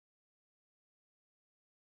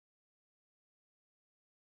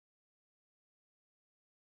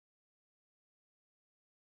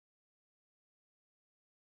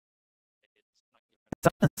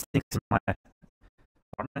something stinks in my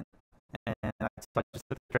apartment, and I just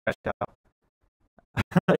took the trash out.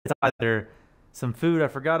 It's either some food I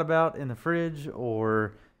forgot about in the fridge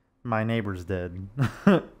or my neighbor's dead.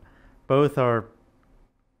 Both are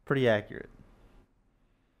pretty accurate.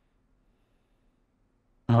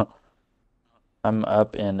 I'm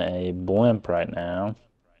up in a blimp right now.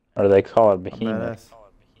 Or they call it behemoth.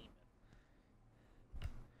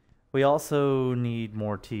 We also need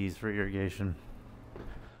more teas for irrigation.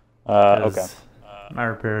 Okay. My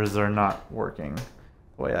repairs are not working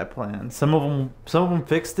the way I planned. Some of them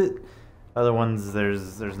fixed it. Other ones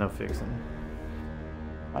there's no fixing.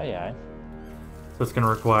 Oh yeah. So it's gonna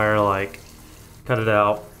require like cut it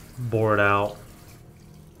out, bore it out,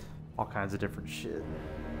 all kinds of different shit.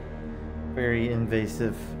 Very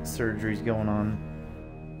invasive surgeries going on.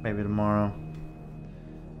 Maybe tomorrow.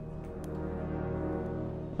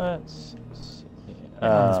 Let's see.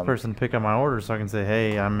 This person pick up my order so I can say,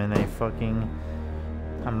 hey, I'm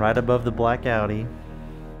right above the black Audi.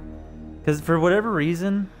 Because for whatever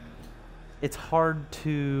reason, it's hard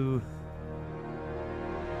to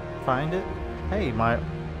find it. Hey, my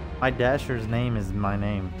dasher's name is my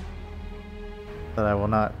name. But I will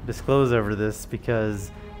not disclose over this because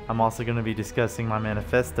I'm also going to be discussing my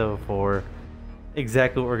manifesto for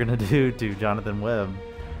exactly what we're going to do to Jonathan Webb.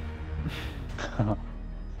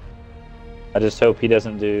 I just hope he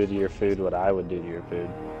doesn't do to your food what I would do to your food.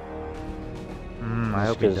 I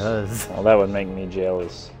hope he does. Well, that would make me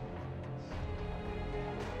jealous.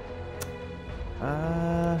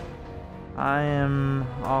 I am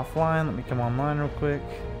offline. Let me come online real quick.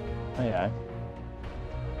 Oh yeah.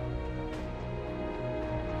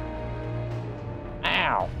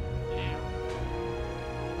 Ow!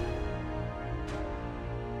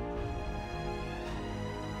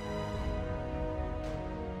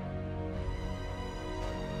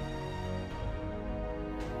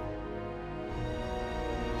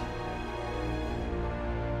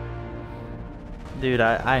 Dude,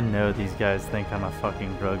 I know these guys think I'm a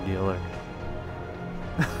fucking drug dealer.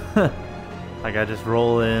 Like I just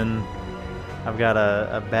roll in, I've got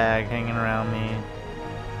a bag hanging around me.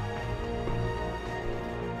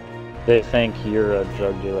 They think you're a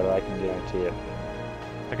drug dealer, I can guarantee it.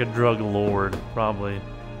 Like a drug lord, probably.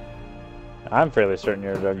 I'm fairly certain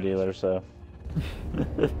you're a drug dealer, so.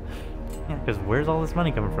 Yeah, because where's all this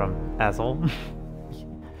money coming from, asshole?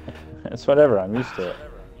 It's whatever, I'm used to it.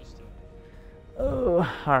 Oh,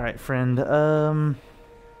 alright, friend.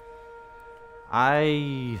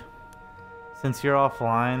 Since you're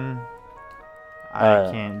offline, I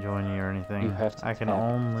can't join you or anything. You have to I can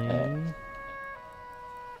only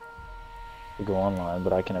go online,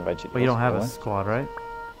 but I can invite you to. Well, you don't have a squad, right?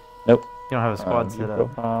 Nope. You don't have a squad set up.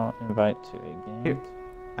 Profile, invite to a game. Here,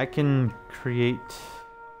 I can create.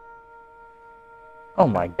 Oh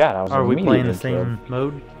my god, I was. Are we playing the same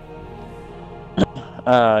mode?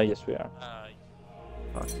 Yes we are.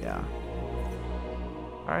 Fuck yeah.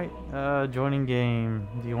 Alright, joining game.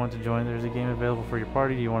 Do you want to join? There's a game available for your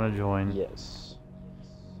party. Do you want to join? Yes.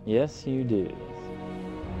 Yes, you do.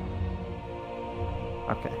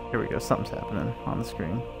 Okay, here we go. Something's happening on the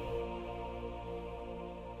screen.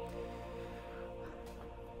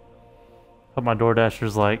 Hope my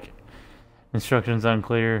DoorDasher's like, instructions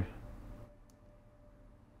unclear.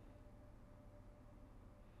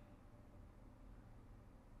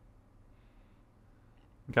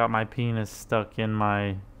 Got my penis stuck in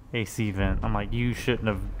my AC vent. I'm like, you shouldn't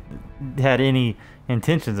have had any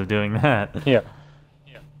intentions of doing that. Yeah.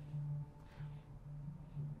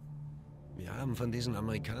 Wir haben von diesen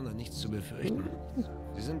Amerikanern nichts zu befürchten.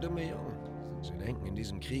 Sie sind dumme Jungen. Sie denken, in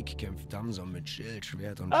diesem Krieg kämpft Tamson mit Schild,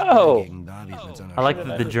 Schwert und gegen David mit seiner I like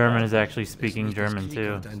that the German is actually speaking German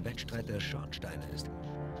too. Ein Wettstreit der Schornsteine ist.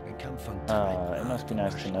 It must be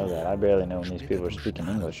nice to know that. I barely know when these people are speaking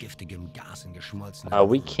English.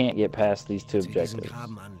 We can't get past these two objectives.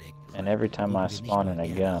 And every time I spawn in a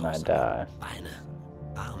gun, I die.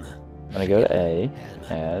 I'm gonna go to A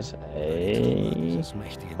as a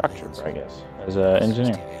doctor, I guess. As an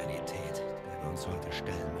engineer.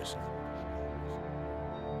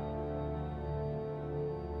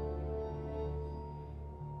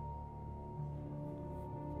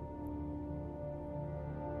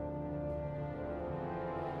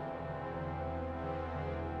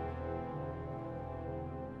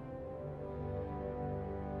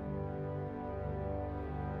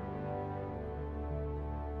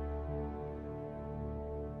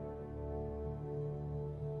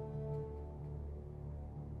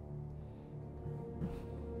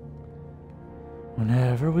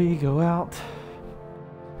 Whenever we go out,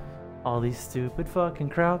 All these stupid fucking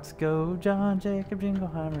Krauts go John Jacob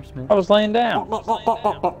Jingleheimer Smith. I was laying down.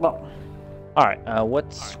 Alright,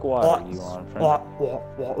 what squad are you on, friend?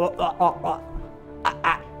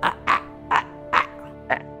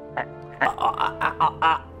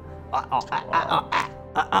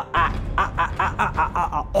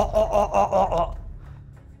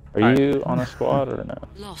 Are you on a squad or no?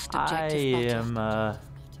 I am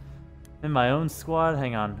in my own squad.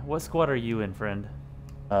 Hang on. What squad are you in, friend?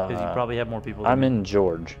 Because you probably have more people than I'm me. in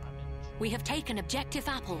George. We have taken objective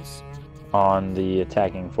apples. On the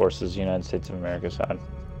attacking forces United States of America side.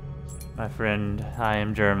 My friend, I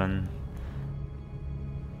am German.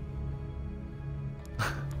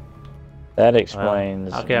 That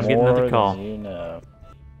explains okay, I'm getting another call. Than you know.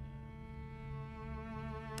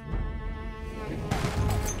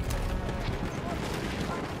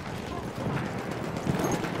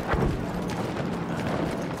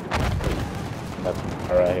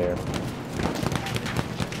 Right here.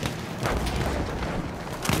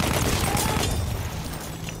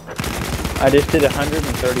 I just did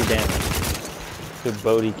 130 damage to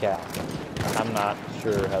Bodie Cat. I'm not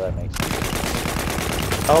sure how that makes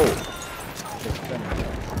sense. Oh!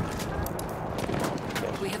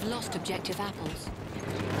 We have lost objective apples.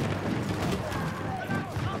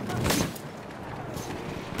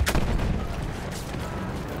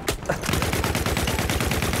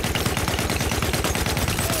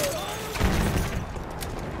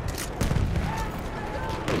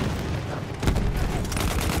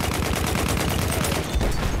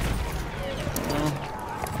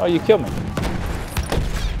 Oh, you killed me.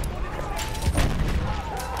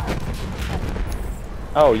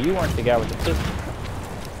 Oh, you weren't the guy with the pistol.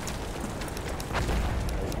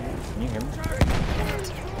 Can you hear me?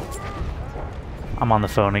 I'm on the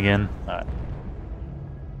phone again. Alright.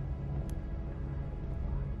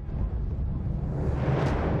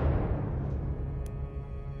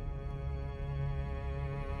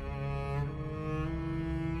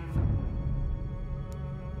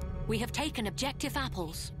 We have taken objective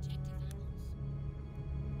apples.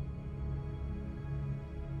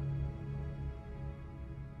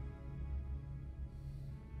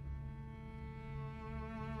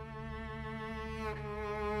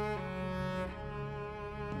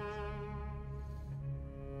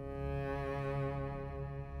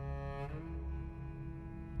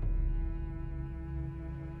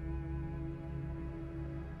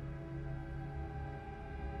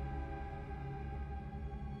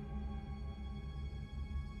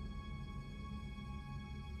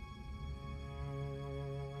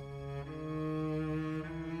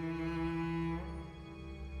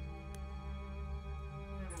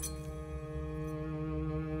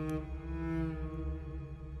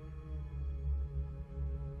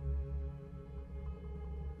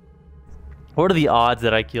 What are the odds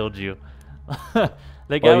that I killed you? That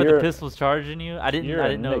guy with the pistol's charging you? I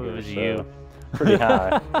didn't know it was you. Pretty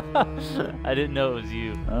high. I didn't know it was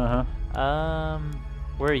you.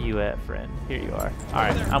 Where are you at, friend? Here you are.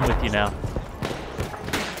 Alright, I'm with you now.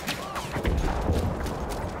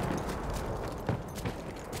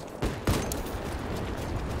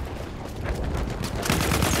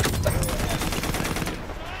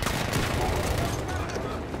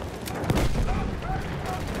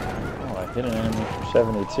 Hit an enemy for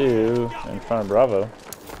 72 in front of Bravo.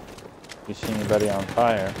 You see anybody on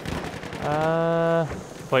fire?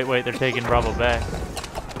 Wait, they're taking Bravo back.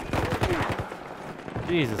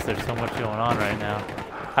 Jesus, there's so much going on right now.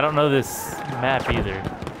 I don't know this map either.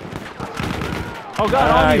 Oh god,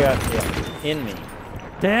 I got in me.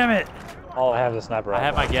 Damn it! Oh, I have the sniper. I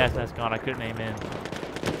have my gas mask on, I couldn't aim in.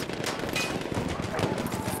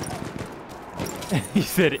 You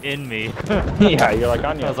said in me. Yeah, you're like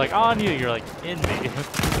on you. I was like on you, you're like in me.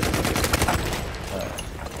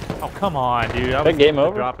 Oh come on, dude! I was game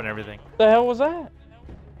over? dropping everything. What the hell was that?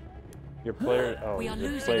 Your player, We are your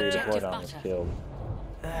losing player objective deployed on was butter. killed.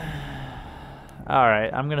 All right,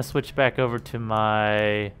 I'm gonna switch back over to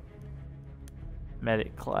my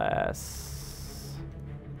medic class.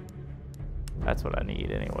 That's what I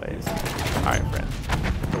need, anyways. All right, friend.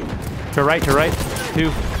 To right,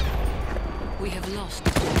 2. We have lost.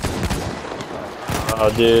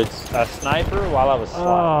 Oh, dude, a sniper while I was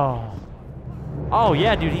sliding. Oh,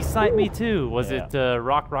 yeah, dude, he sniped me too. Was Yeah. it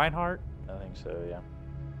Rock Reinhardt? I think so, yeah.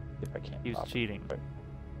 If I can't. He was pop it cheating. quick.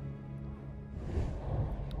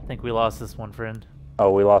 I think we lost this one, friend.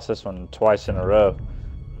 Oh, we lost this one twice in a row.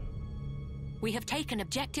 We have taken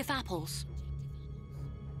objective apples.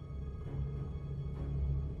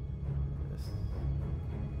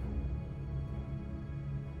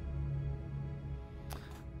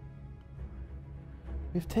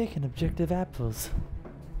 We've taken objective apples.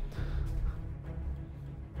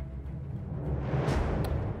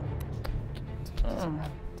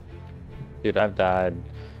 Dude, I've died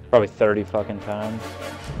probably 30 fucking times.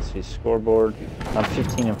 Let's see, scoreboard. I'm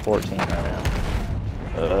 15 and 14 right now.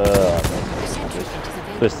 I'll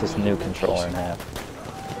just twist this new controller in half.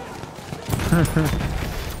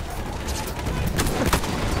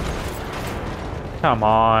 Come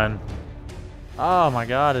on. Oh my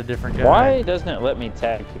god, a different guy. Why doesn't it let me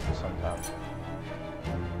tag people sometimes?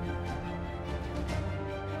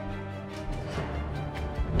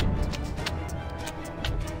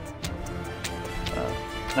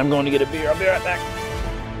 I'm going to get a beer. I'll be right back.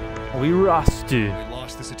 We rusty. We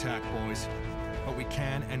lost this attack, boys. But we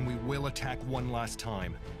can and we will attack one last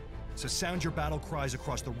time. So sound your battle cries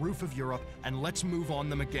across the roof of Europe and let's move on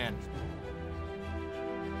them again.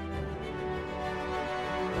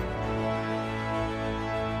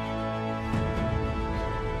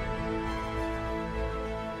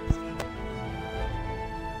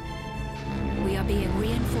 We are being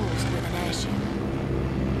reinforced with an airship.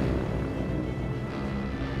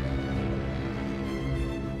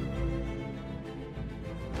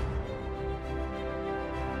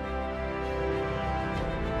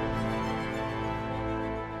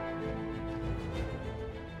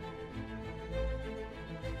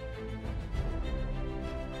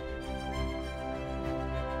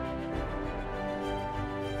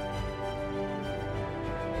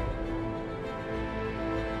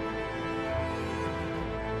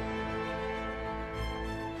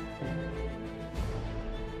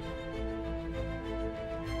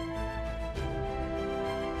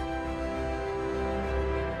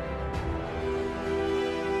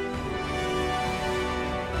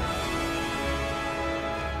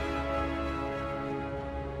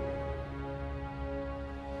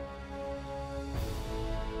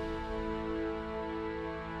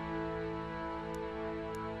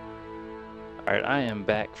 Alright, I am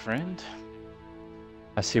back, friend.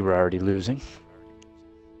 I see we're already losing.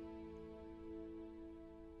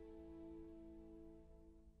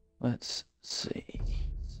 Let's see.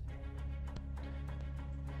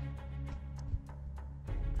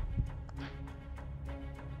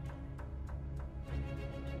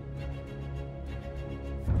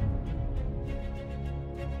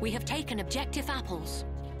 We have taken objective apples.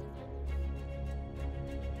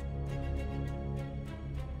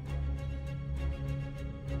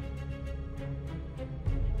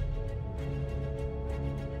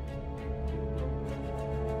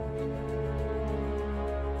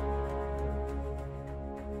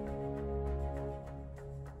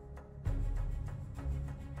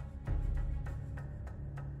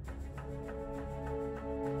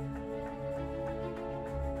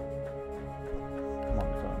 Come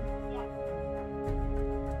on, phone.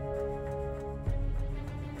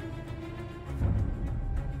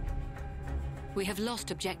 We have lost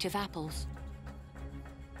objective apples.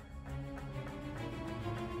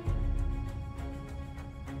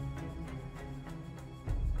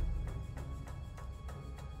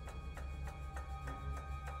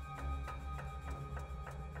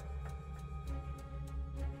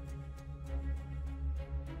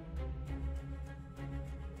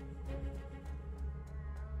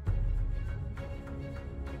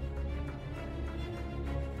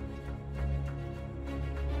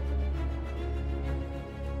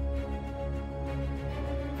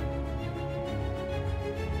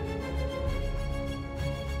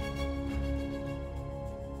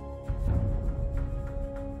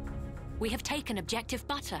 We have taken objective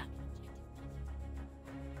butter.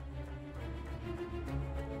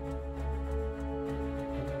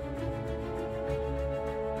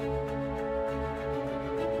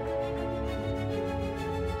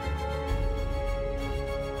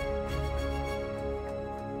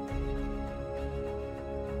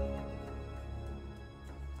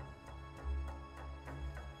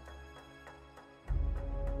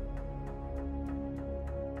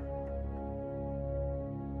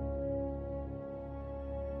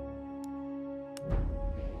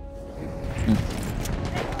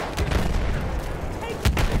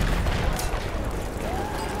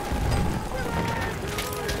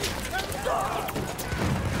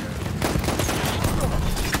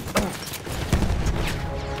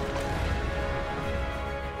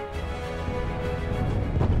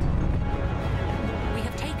 We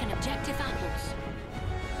have taken objective apples.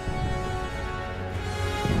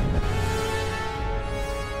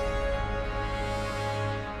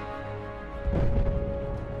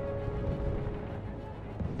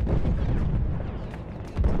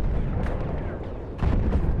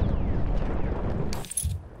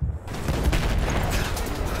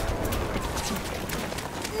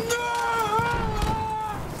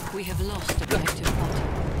 We have lost objective butter.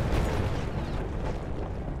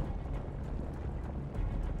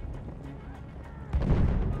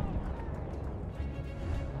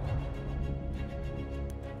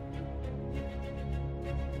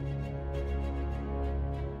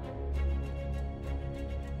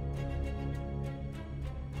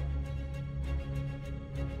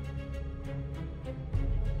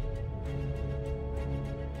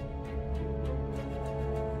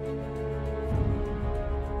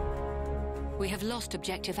 have lost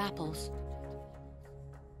objective apples.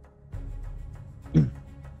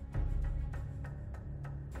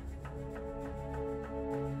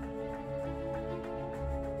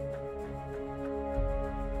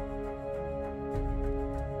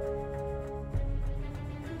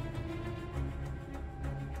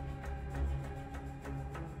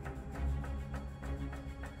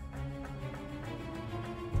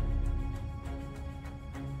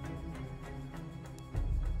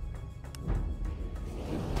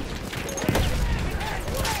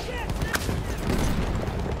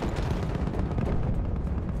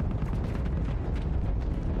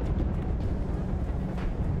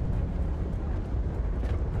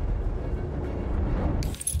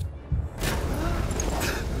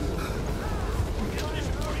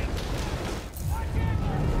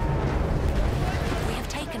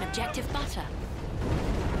 Objective butter.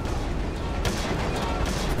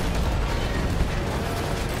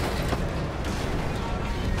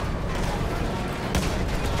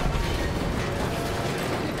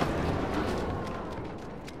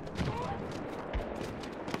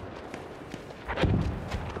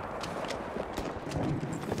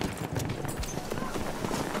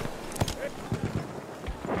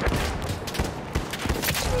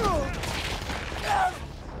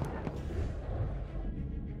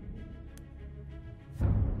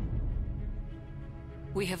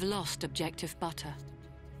 We have lost objective butter.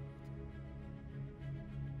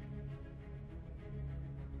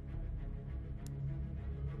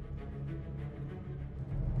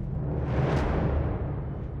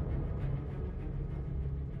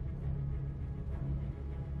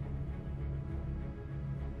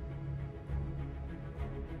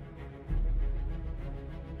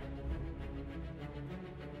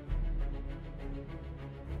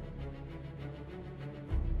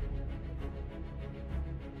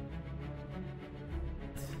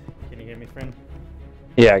 Can you hear me, friend?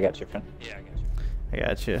 Yeah, I got you, friend. I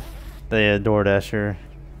got you. The DoorDasher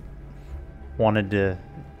wanted to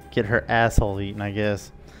get her asshole eaten, I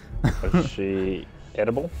guess. Was she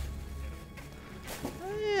edible?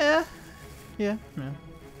 Yeah. Yeah.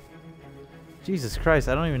 Jesus Christ,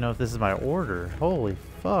 I don't even know if this is my order. Holy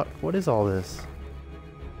fuck, what is all this?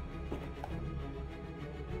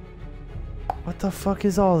 What the fuck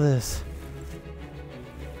is all this?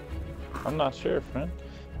 I'm not sure, friend.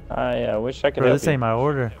 I wish I could Bro, help this you. ain't my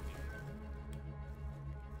order.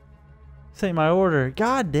 This ain't my order.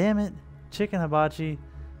 God damn it. Chicken hibachi.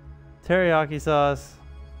 Teriyaki sauce.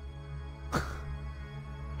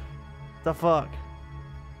 The fuck?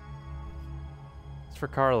 It's for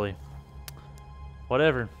Carly.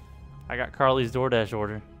 Whatever. I got Carly's DoorDash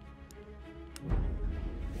order.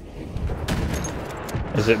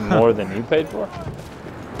 Is it more than you paid for?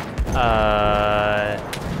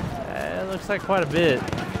 It looks like quite a bit.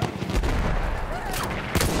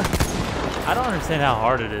 I don't understand how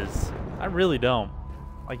hard it is. I really don't.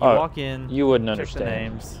 Like, you walk in, you wouldn't check the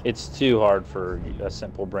understand. names. It's too hard for a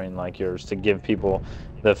simple brain like yours to give people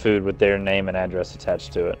the food with their name and address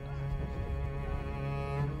attached to it.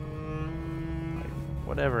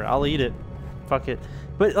 Whatever, I'll eat it. Fuck it.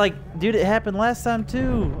 But, like, dude, it happened last time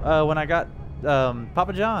too, when I got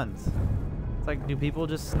Papa John's. It's like, do people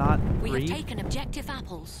just not We read? have taken objective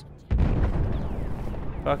apples.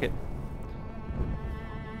 Fuck it.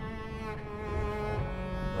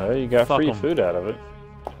 Well, you got Fuck free 'em. food out of it.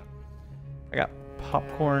 I got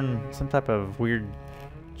popcorn, some type of weird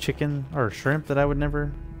chicken or shrimp that I would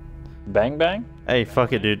never... Bang Bang? Hey,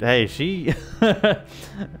 fuck it, dude. Hey, she...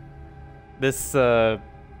 This,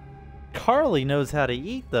 Carly knows how to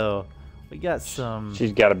eat, though. We got some...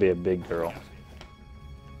 She's got to be a big girl.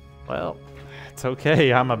 Well, it's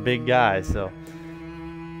okay. I'm a big guy, so...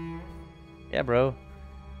 Yeah, bro.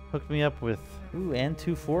 Hooked me up with... Ooh, and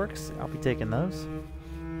 2 forks. I'll be taking those.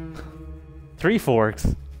 3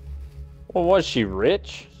 forks. Well, was she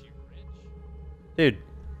rich? Dude,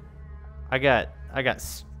 I got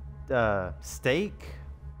steak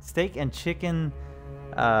and chicken,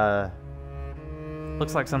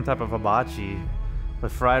 looks like some type of hibachi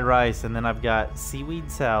with fried rice, and then I've got seaweed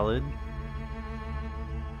salad,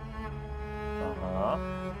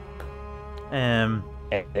 and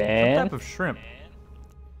some type of shrimp.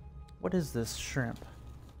 What is this shrimp?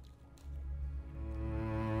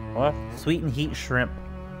 What? Sweet and heat shrimp.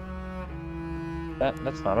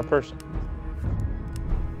 That's not a person.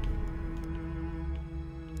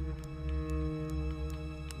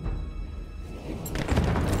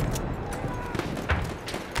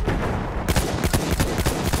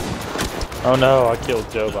 Oh no, I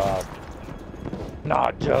killed Joe Bob.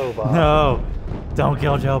 Not Joe Bob. No, don't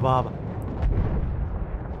kill Joe Bob.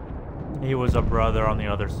 He was a brother on the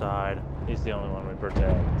other side. He's the only one we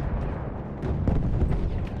protect.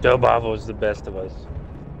 Joe Bravo is the best of us.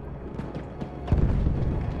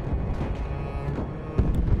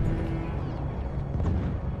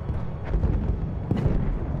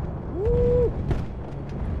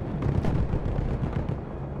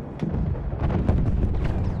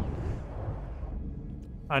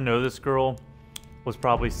 I know this girl was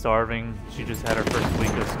probably starving. She just had her first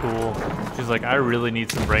week of school. She's like, I really need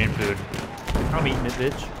some brain food. I'm eating it,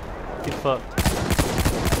 bitch. Get fucked.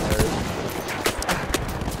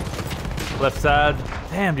 Left side.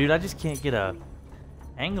 Damn, dude, I just can't get a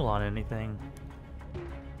angle on anything.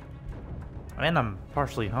 And I'm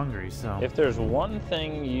partially hungry, so. If there's one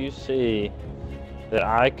thing you see that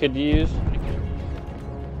I could use,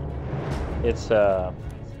 it's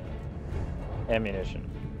ammunition.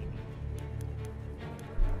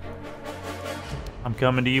 I'm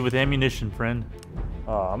coming to you with ammunition, friend.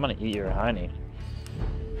 Oh, I'm gonna eat your hiney.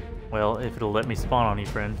 Well, if it'll let me spawn on you,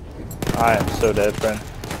 friend. I am so dead, friend.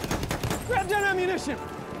 Grab that ammunition!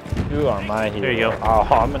 You are my hero. There you go. Oh,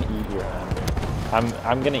 I'm gonna eat your hiney.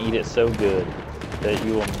 I'm gonna eat it so good that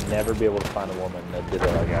you will never be able to find a woman that did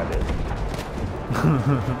it like I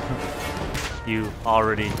did. You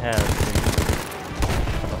already have.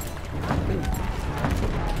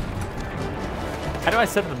 How do I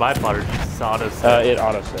set the biplotter? Just auto set? It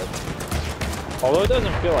auto sets. Although it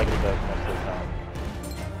doesn't feel like it does most of the time.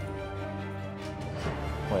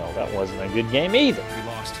 Well, that wasn't a good game either. We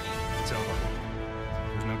lost. It's over.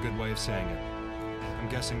 There's no good way of saying it. I'm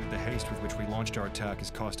guessing that the haste with which we launched our attack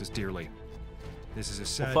has cost us dearly. This is a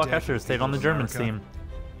sad Well, fuck, day I for should have the stayed people on the of Germans America, team.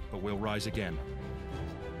 but we'll rise again.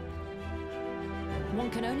 One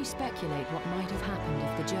can only speculate what might have happened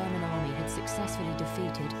if the German army had successfully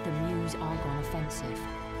defeated the Meuse-Argonne offensive.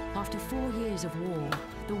 After 4 years of war,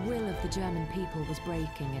 the will of the German people was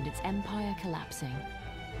breaking and its empire collapsing.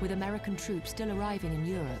 With American troops still arriving in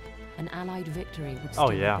Europe, an Allied victory would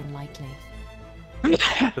still yeah. have been likely.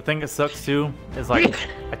 The thing that sucks too is like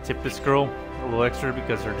I tipped this girl a little extra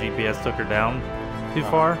because her GPS took her down too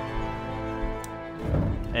far,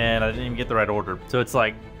 and I didn't even get the right order. So it's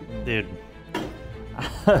like, dude,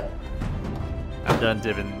 I'm done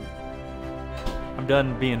tipping. I'm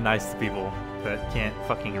done being nice to people that can't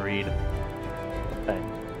fucking read. Dang.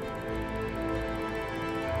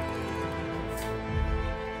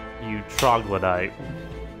 You troglodyte.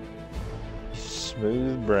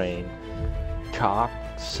 Smooth brain. Cock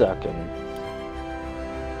sucking.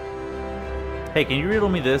 Hey, can you riddle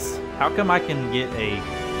me this? How come I can get a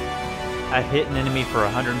hit an enemy for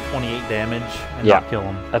 128 damage and not kill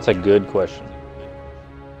him? That's a good question.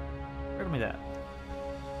 Riddle me that.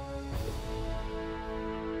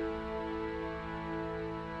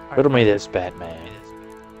 Riddle me this, Batman.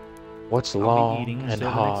 What's I'll be long eating, and so the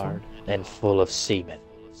next hard and full of semen?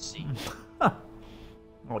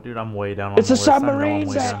 Oh, dude, I'm way down on It's the a list. I know I'm submarine,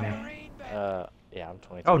 way down here. Yeah, I'm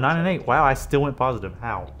 22. Oh, 9 and 8. Wow, I still went positive.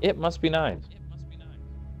 How? It must be 9.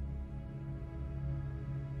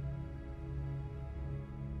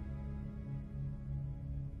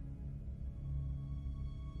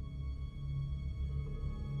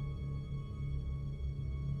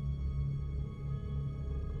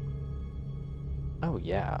 Oh,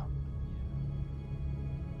 yeah.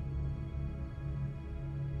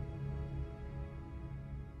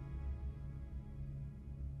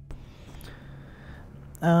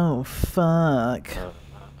 Oh, fuck.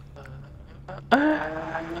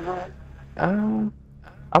 I'm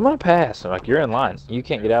gonna pass. Like, you're in line. You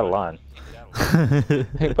can't get out of line.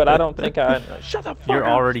 But I don't think I... Shut the fuck You're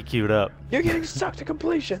up. already queued up. You're getting stuck to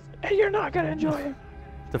completion, and you're not gonna enjoy it.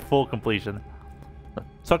 To full completion.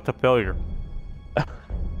 Suck to failure.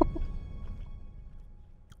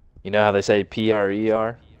 You know how they say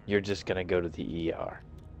P-R-E-R? You're just gonna go to the E-R.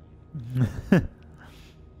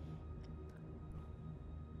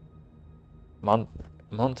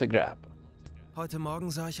 Montegrap. Heute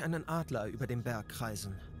Morgen sah ich einen Adler über den Berg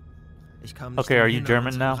kreisen. Ich kam Okay, are you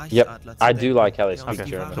German now? Yep, I do like how they der uns speak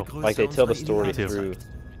die German. wahre Größe Like they tell the unserer story Ideale through. zeigt.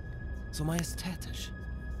 So majestätisch,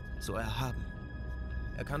 so erhaben.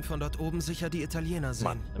 Er kann von dort oben sicher die Italiener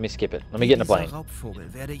Come on, sehen. let me skip it. Let me get in the Wie plane. dieser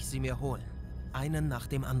Raubvogel werde ich sie mir holen. Einen nach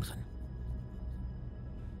dem anderen.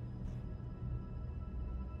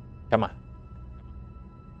 Come on.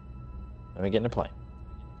 Let me get in a plane.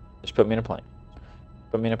 Just put me in a plane.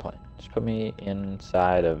 Put me in a plane. Just put me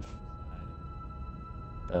inside of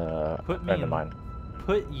Put a me friend of in, mine.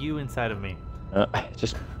 put you inside of me.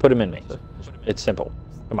 Just put him in me. It's simple.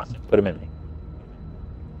 Come on, put him in me.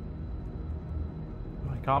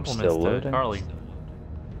 My compliments still to loading. Carly.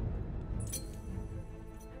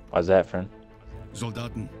 Why's that, friend?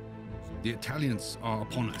 Soldaten, The Italians are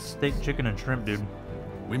upon us. Steak, chicken, and shrimp, dude.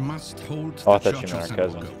 We must hold Oh, I the thought you Church meant of our San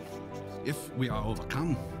cousin. Borgo. If we are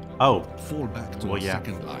overcome, Oh, fall back to Well, our yeah.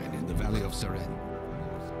 second line in the Valley of Seren.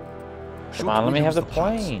 Come on, let me have the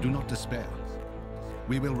plane. Do not despair.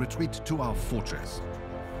 We will retreat to our fortress.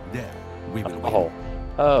 There, we will win. Oh.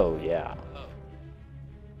 Oh, yeah.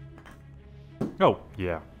 oh,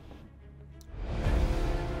 yeah.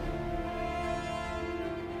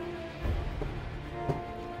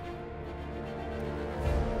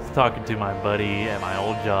 I was talking to my buddy at my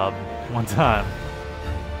old job one time.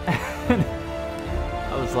 And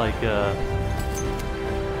I was like,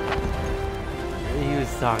 he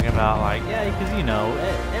was talking about like, yeah, because you know,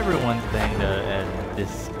 everyone's banged a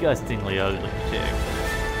disgustingly ugly chick.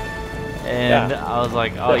 And Yeah. I was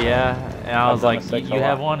like, oh yeah. And I I've was done like, a sex you a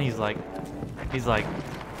have lot. one? He's like,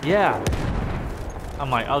 yeah. I'm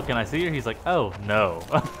like, oh, can I see her? He's like, oh no.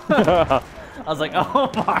 I was like,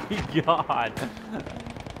 oh my god.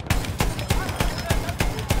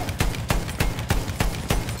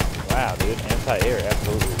 Wow, dude. Anti-air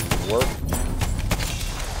absolutely worked.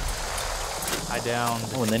 I downed.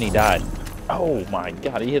 Oh, and then he died. Oh my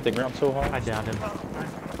god, he hit the ground so hard. I downed him.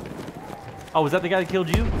 Oh, was that the guy that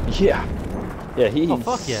killed you? Yeah. Yeah, he. Oh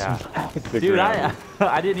fuck yeah. smacked the Dude, ground.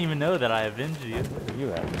 I didn't even know that I avenged you. You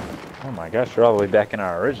have. Oh my gosh, you're all the way back in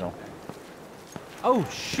our original. Oh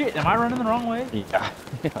shit, am I running the wrong way? Yeah.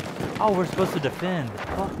 Oh, we're supposed to defend.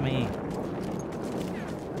 Fuck me.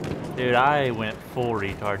 Dude, I went full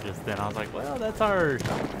retard just then. I was like, well, that's our...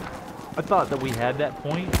 I thought that we had that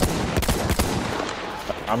point.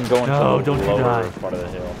 I'm going No, to don't the you lower die. part of the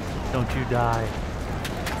hill. Don't you die.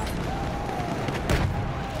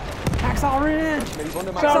 Hacksaw Ridge!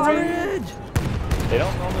 Hacksaw Ridge! They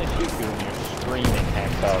don't normally shoot you when you're screaming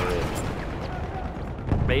Hacksaw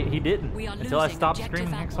Ridge. He didn't. We are Until I losing stopped objective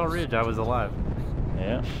screaming Hacksaw apples. Ridge, I was alive.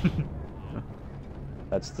 Yeah.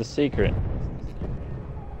 That's the secret.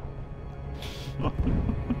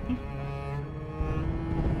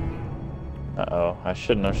 Uh-oh, I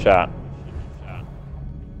shouldn't have shot.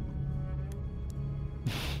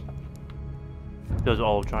 Does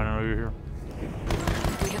all of China over here?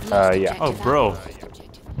 We have lost Yeah. Oh, objective bro. apples.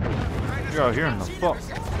 You're out here in the fuck.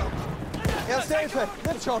 Erste Hilfe,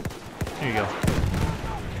 nimm schon. Here you go.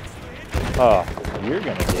 Oh, you're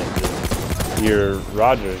gonna get this. Your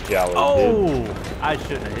Rogers Jowler, dude. Oh! I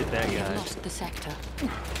shouldn't have hit that We have guy. lost the sector.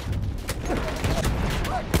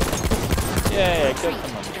 Yeah, kill Retreat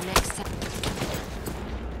someone. to the next sector.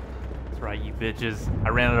 That's right, you bitches. I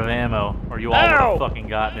ran out of ammo, or you all would Ow! have fucking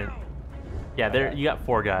gotten it. Yeah, there. You got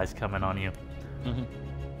 4 guys coming on you. And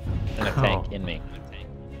a tank in me.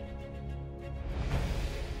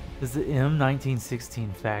 This is the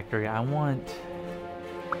M1916 factory. I want...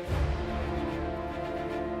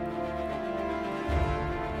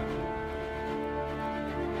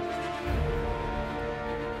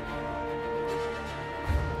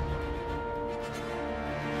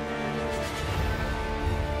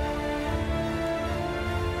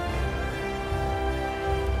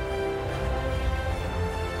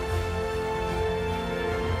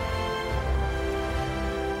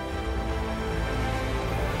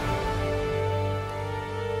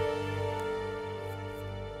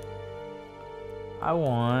 I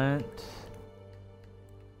want...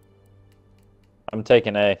 I'm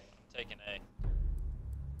taking A.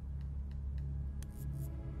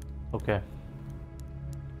 Okay.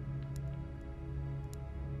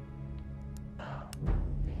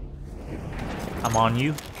 I'm on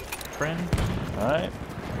you, friend. Alright.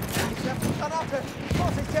 Granate!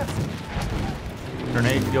 Vorsicht jetzt!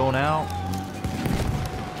 Grenade going out.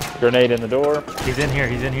 Grenade in the door. He's in here,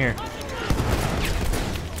 he's in here.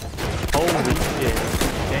 Holy shit.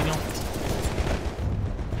 Daniel?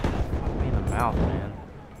 Fuck me in the mouth, man.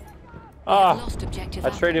 We have Ah, lost objective I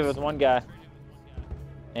traded apples. with one guy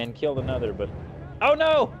and killed another, but oh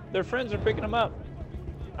no, their friends are picking them up.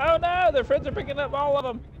 Oh no, their friends are picking up all of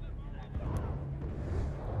them.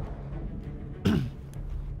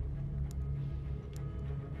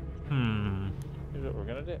 Here's what we're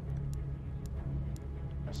gonna do.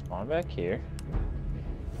 I spawn back here.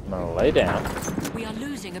 I'm gonna lay down. We are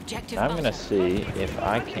losing objective I'm gonna butter. see if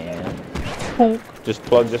I can just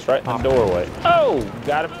plug this right in the doorway. Oh,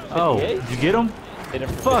 got him. For Oh, 58. did you get him? Hit him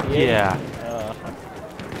for Fuck 58. yeah. Uh,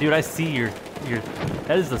 Dude, I see your...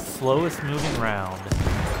 That is the slowest moving round.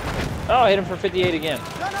 oh, hit him for 58 again.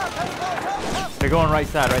 They're going right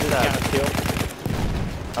side, right Kind side. of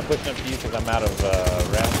kill. I'm pushing up to you because I'm out of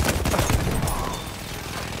rounds.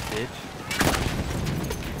 Bitch.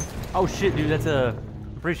 Oh shit, dude, that's a...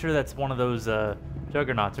 I'm pretty sure that's one of those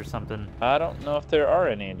juggernauts or something. I don't know if there are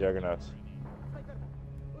any Juggernauts.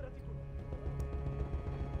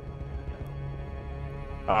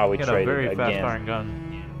 Oh, we Got a traded very again. fast-firing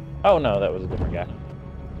gun. Oh no, that was a different guy.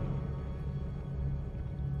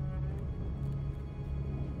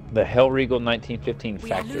 The Hellregal 1915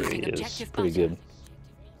 factory is pretty good.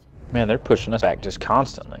 Man, they're pushing us back just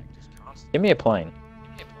constantly. Give me a plane.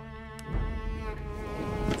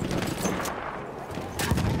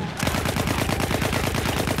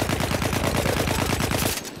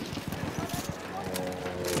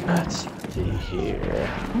 Let's see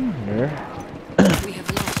here.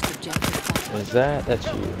 Is that's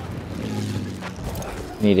you?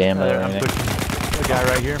 Need ammo or I'm anything? pushing the guy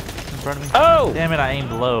right here in front of me. Oh! Damn it, I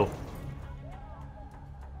aimed low.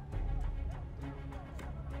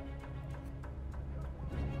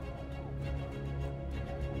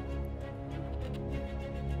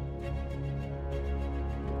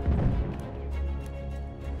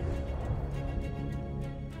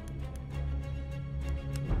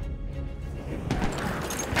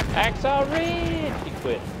 Axel Ridge! He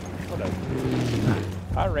quit. Whatever.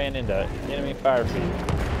 I ran into enemy fire field.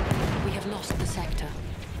 We have lost the sector.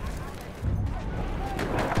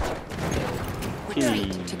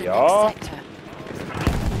 Retreat to the next sector.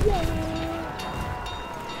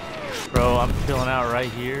 Bro, I'm chilling out right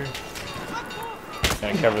here.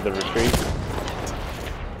 Gonna cover the retreat.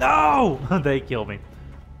 No! They killed me.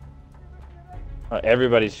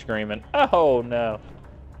 Everybody's screaming. Oh no.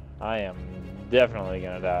 I am definitely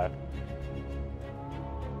gonna die.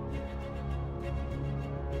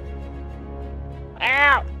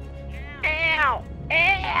 Ow! Ow!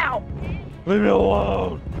 Ow! Leave me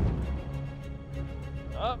alone!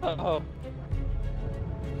 Uh-oh.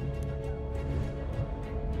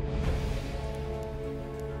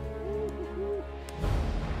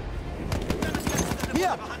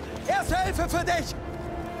 Hier! Erste Hilfe für dich!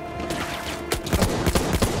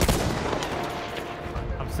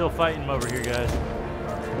 I'm still fighting him over here, guys.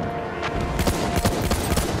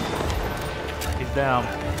 He's down.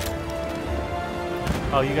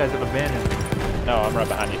 Oh, you guys have abandoned me. No, I'm right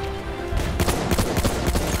behind you.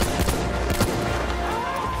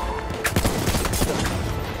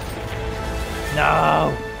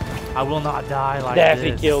 No! I will not die like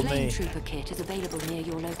Daffy this. killed Flame me. trooper kit is available near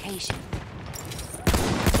your location.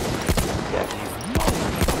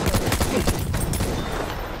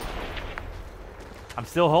 I'm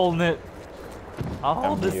still holding it. I'll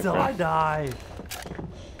hold with this you, till I friend. die.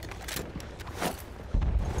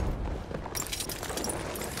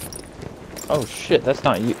 Oh shit, that's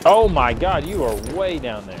not you. Oh my god, you are way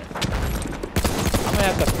down there. I'm gonna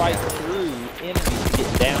have to fight through enemies to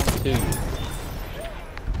get down to you.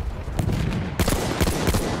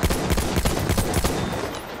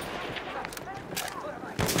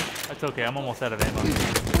 That's okay. I'm almost out of ammo.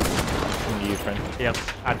 From you, friend. Yep,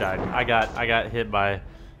 I died. I got hit by a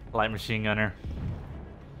light machine gunner.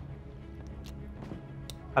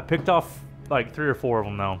 I picked off like 3 or 4 of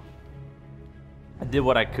them though. I did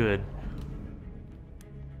what I could.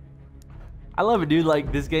 I love it, dude.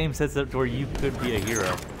 Like, this game sets up to where you could be a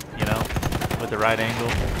hero, you know, with the right angle.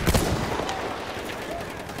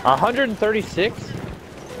 136?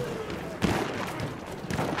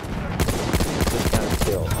 Just kind of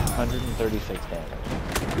kill. 136 damage.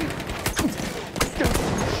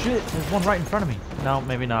 Shit, there's one right in front of me. No,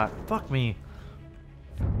 maybe not. Fuck me.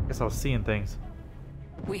 Guess I was seeing things.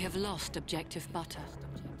 We have lost objective butter.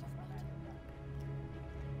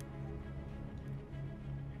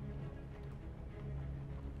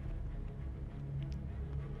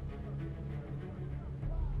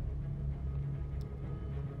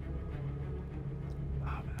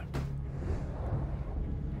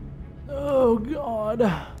 Oh god.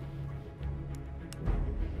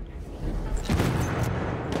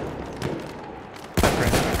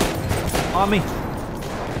 On me.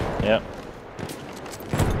 Yep.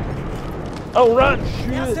 Oh, run!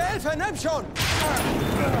 Shoot! Erste Hilfe, nimm schon!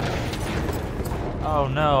 Oh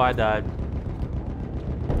no, I died.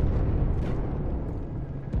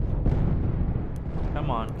 Come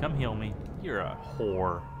on, come heal me. You're a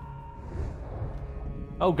whore.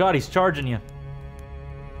 Oh god, he's charging you.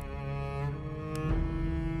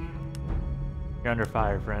 You're under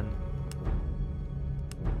fire, friend.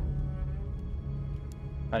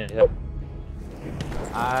 I need help.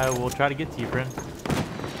 I will try to get to you, friend.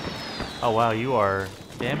 Oh wow, you are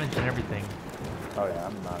damaged and everything. Oh yeah,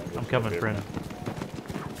 I'm not. I'm coming, friend.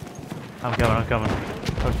 I'm coming, I'm coming.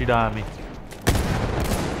 Don't you die on me.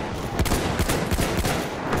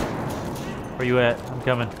 Where you at? I'm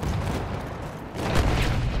coming.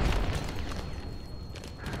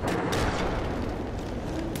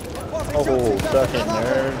 Oh, sucking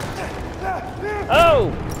nerd.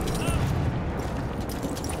 Oh!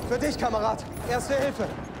 Für dich, Kamerad. Erste Hilfe.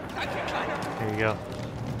 There you go.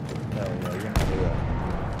 No, you're not do that.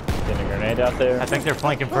 Getting a grenade out there. I think they're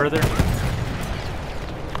flanking further.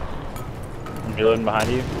 I'm reloading behind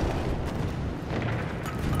you.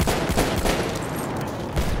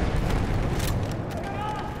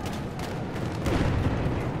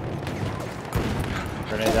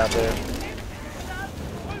 Grenade out there.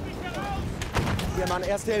 Hier, Mann,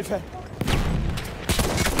 Erste Hilfe.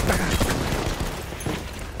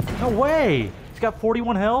 No way! He's got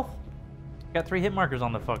 41 health. Got 3 hit markers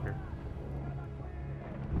on the fucker.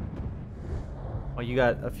 Well, you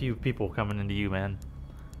got a few people coming into you, man.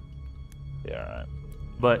 Yeah, alright.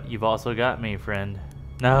 But you've also got me, friend.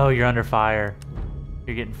 No, you're under fire.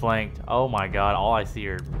 You're getting flanked. Oh my god, all I see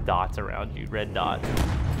are dots around you. Red dots.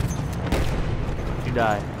 You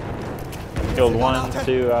die. Killed 1,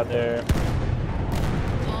 2 out there.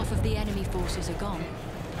 Half of the enemy forces are gone.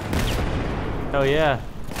 Oh yeah,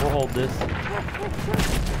 we'll hold this.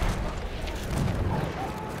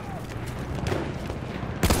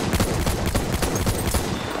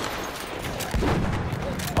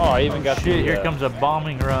 Oh, I even got Shit, the, here comes a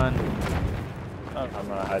bombing run. Oh, I'm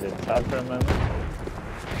gonna hide inside for a moment.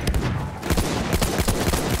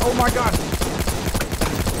 Oh my god!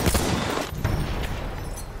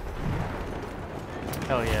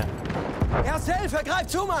 Hell yeah. Erste Hilfe, greif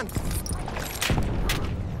zu, Mann!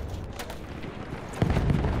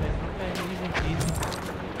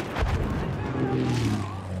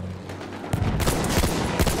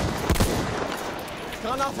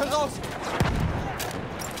 Granate raus!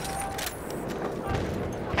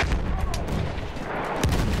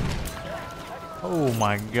 Oh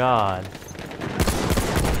my god.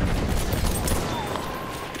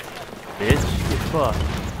 Bitch, get fucked.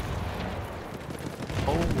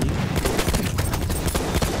 Holy shit.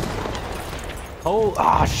 Oh,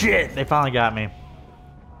 ah, shit! They finally got me.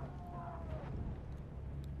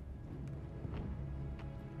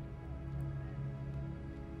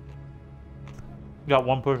 Got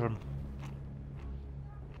one person.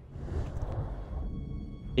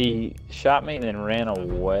 He shot me and then ran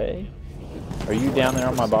away. Are you down there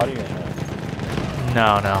on my body or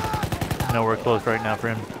no? No. No, we're close right now,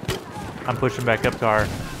 friend. I'm pushing back up to our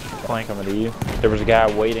flank. Coming to you. There was a guy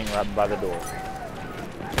waiting right by the door.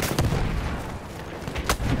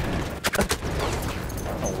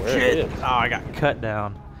 Oh, where Shit! it is. Oh, I got cut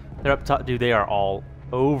down. They're up top. Dude, they are all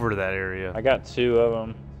over that area. I got 2 of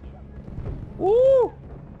them. Woo!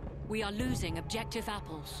 We are losing objective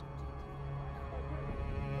apples.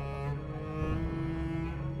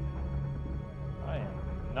 I am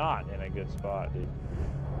not in a good spot, dude.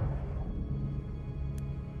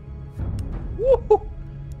 Woo!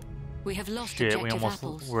 We have lost Shit, objective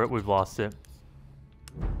apples. we've lost it.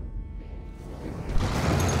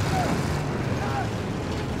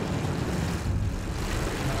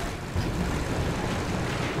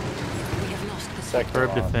 We have lost the Sector Verb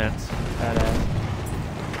lost. defense. Badass.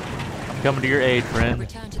 I'm coming to your aid, friend.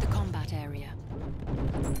 Return to the combat area.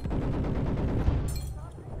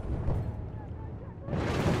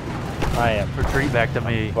 I am Retreat back to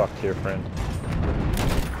me. fucked here, friend.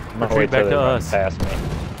 I'm gonna Retreat wait till back they to run us. past me.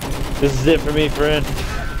 This is it for me, friend.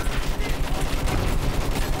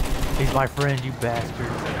 He's my friend, you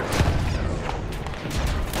bastard.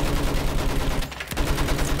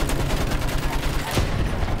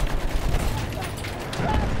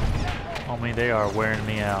 Homie, they are wearing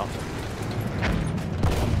me out.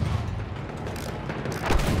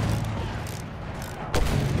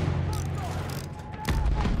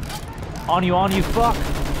 On you, fuck!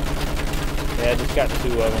 Yeah, I just got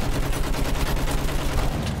 2 of them.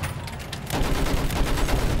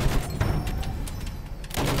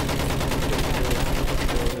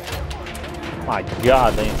 My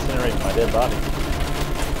god, they incinerated my dead body.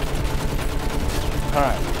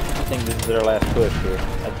 Alright, I think this is their last push here.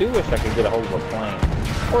 I do wish I could get a hold of a plane.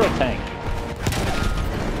 Or a tank.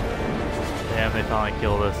 Damn, they finally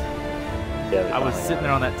killed us. Yeah, they I was finally sitting got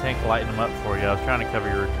there on that tank lighting them up for you. I was trying to cover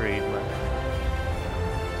your retreat, but...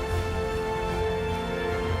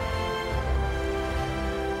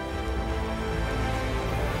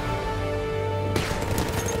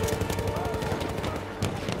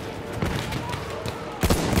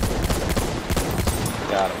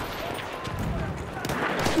 Got him.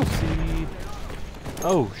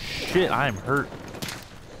 Oh shit, I am hurt.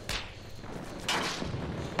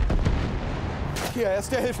 Hier,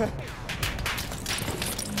 Erste Hilfe.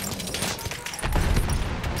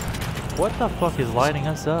 What the fuck is lighting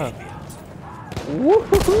us up?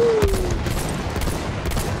 Woohoo!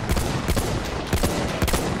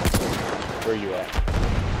 Where you at?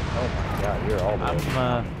 Oh my god, you're all the way. I'm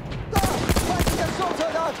Da! Feindlicher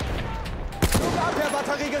Sturmsoldat!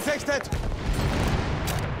 Flugabwehrbatterie gesichtet!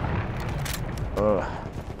 Ugh.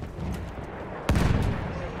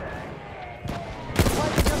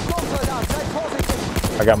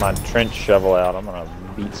 I got my trench shovel out. I'm gonna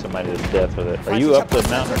beat somebody to death with it. Are you up the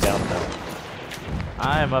mountain or down the mountain?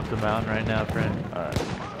 I am up the mountain right now, friend. Alright.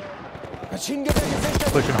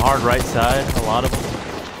 Pushing hard right side, a lot of them.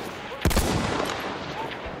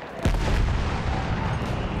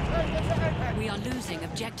 We are losing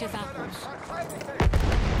objective apples.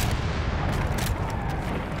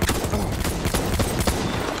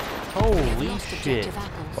 Holy shit.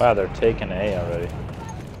 Wow, they're taking A already.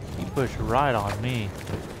 He pushed right on me.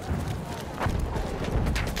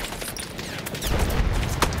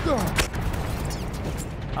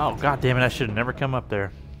 Oh, god damn it, I should have never come up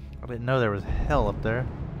there. I didn't know there was hell up there.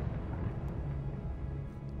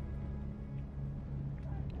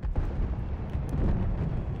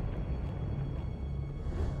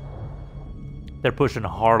 They're pushing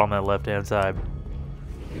hard on that left-hand side.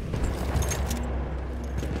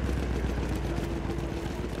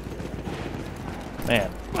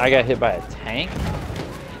 Man, I got hit by a tank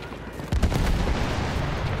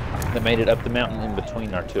that made it up the mountain in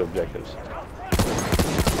between our two objectives.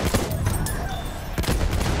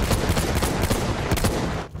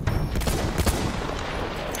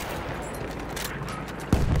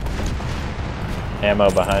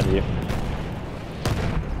 Ammo behind you.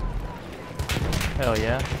 Hell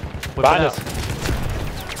yeah. Behind us.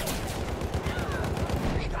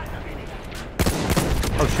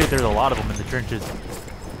 Oh shit, there's a lot of them in the trenches.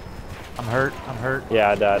 I'm hurt, I'm hurt.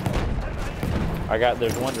 Yeah, I died.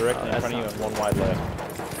 There's one directly in front of you and one wide left.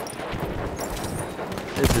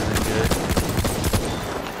 This isn't good.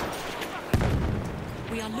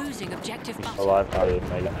 We are losing objective button. Alive, I didn't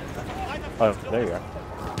make it. Oh, there you are.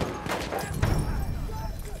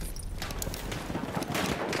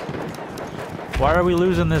 Why are we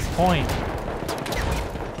losing this point?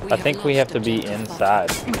 I think we have to be inside.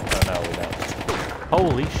 Oh no, we don't.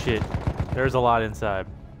 Holy shit. There's a lot inside,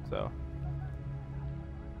 so.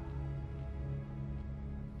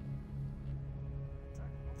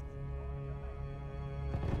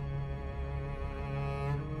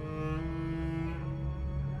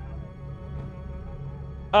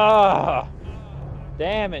 Ah!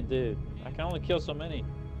 Damn it, dude. I can only kill so many.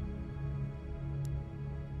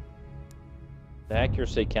 The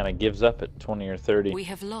accuracy kind of gives up at 20 or 30. We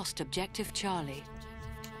have lost objective Charlie.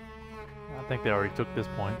 I think they already took this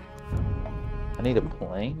point. I need a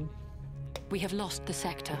plane. We have lost the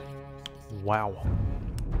sector. Wow.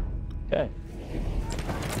 Okay.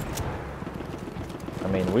 I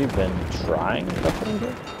mean, we've been trying nothing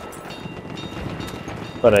good.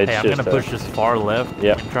 But it's hey, I'm just, gonna push this far left.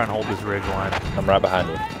 Yep. I'm trying to hold this ridge line. I'm right behind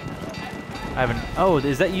you. I haven't. Oh,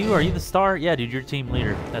 is that you? Are you the star? Yeah, dude, you're team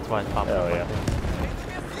leader. That's why it's popping up. Oh, yeah.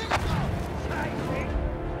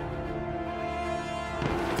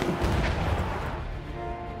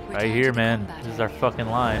 Right here, man. This is our fucking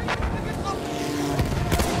line.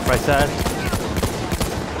 Right side.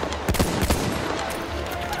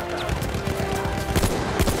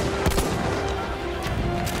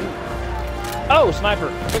 Oh, sniper!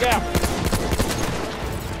 Look out!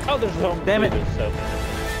 Oh, there's so Damn it. So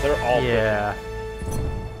they're all Yeah.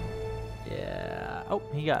 Yeah. Oh,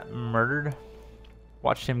 he got murdered.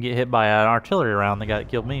 Watched him get hit by an artillery round that got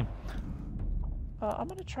killed me. I'm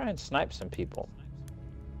gonna try and snipe some people.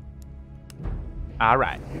 All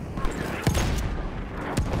right.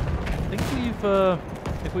 I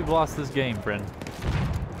think we've lost this game, friend.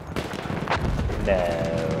 No,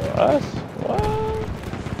 us? What?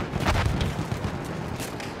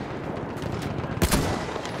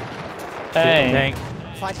 Tank.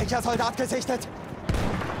 Feindlicher Soldat gesichtet.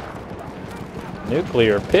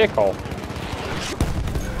 Nuclear pickle.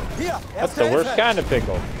 Hier, That's erste the worst Hilfe. kind of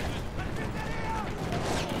pickle.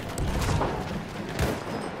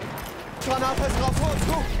 Granate ist drauf, vor uns,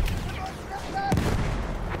 du.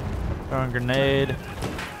 Throwing grenade.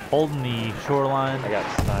 Holding the shoreline. I got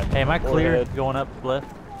sniped. Hey, am I clear Forehead. going up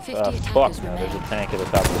left? 50 Fuck attackers no, there's a remain. tank at the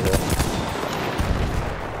top of the hill.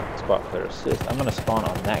 Spot clear assist. I'm gonna spawn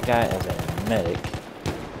on that guy as a medic.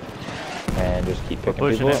 And just keep picking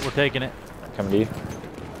Pushing people it. up. We're taking it. Coming to you.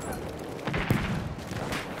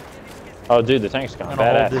 Oh, dude, the tank's gone. I'm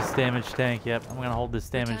gonna hold Badass. this damaged tank. Yep, I'm gonna hold this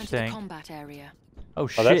Return damaged to the tank. combat area. Oh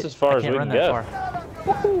shit! that's as far I as can't we run can that go. far.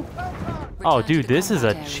 Oh, Return to dude, the this is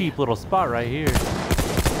a combat cheap area. little spot right here.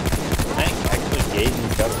 Tank actually gave me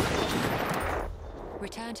cover.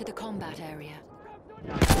 Return to the combat area.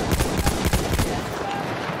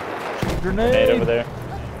 Grenade. Grenade over there.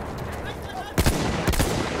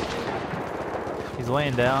 He's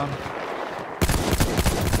laying down.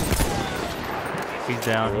 He's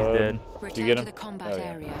down. He's dead. Did Return you get to him? the combat Oh, yeah.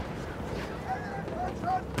 area.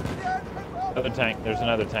 Other tank. There's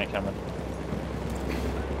another tank coming.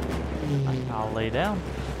 I'll lay down.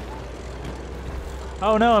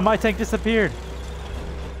 Oh no, and my tank disappeared.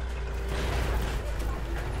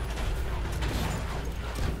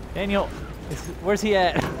 Daniel, where's he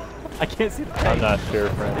at? I can't see the tank. I'm not sure,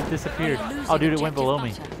 friend. It disappeared. Oh, dude, it went below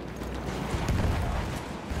me.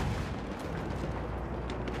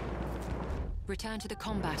 Return to the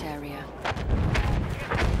combat area.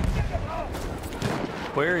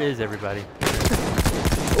 Where is everybody?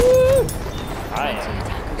 I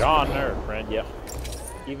am gone there, friend. Yep.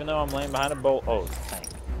 Even though I'm laying behind a bolt. Oh, it's a tank.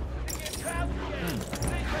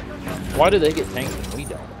 Why do they get tanks and we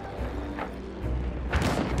don't?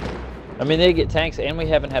 I mean, they get tanks and we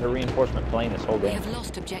haven't had a reinforcement plane this whole We game. have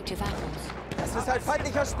lost objective apples. Das ist ein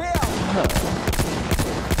feindlicher Speer!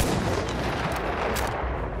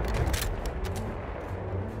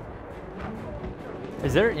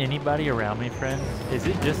 Is there anybody around me, friend? Is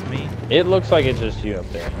it just me? It looks like it's just you up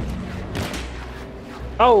there.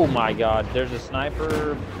 Oh my god, there's a sniper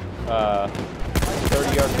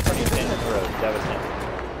 30 yards in front of you, standing in the road. That was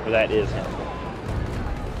him. Or that is him.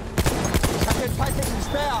 Ich hab den feindlichen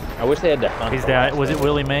Speer! I wish they had to hunt. He's down. Was it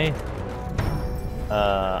Willie Mae?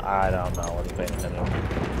 I don't know. I wasn't paying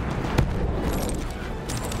attention.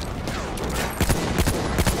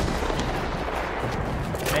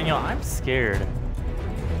 Daniel, I'm scared.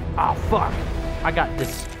 Oh fuck! I got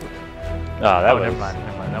this. Oh, that was never mind.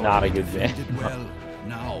 That not a wasn't- good game. Well,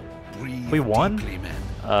 now breathe We won? deeply,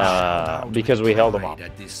 men. Because we held them off.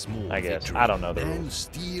 At this small I guess. victory. I don't know the Then rules.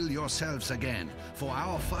 steel yourselves again, for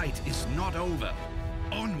our fight is not over.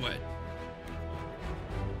 Onward.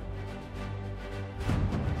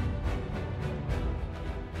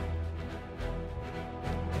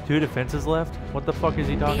 Two defenses left? What the fuck is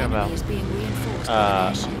he The talking enemy about? is being reinforced with an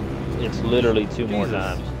airship. It's literally two more Jesus.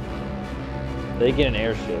 times. They get an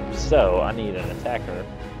airship, so I need an attacker.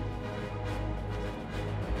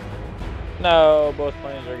 No, both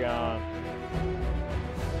planes are gone.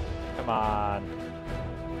 Come on.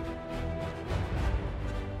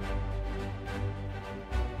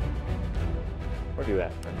 Where you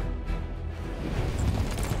at?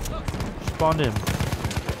 Spawned him.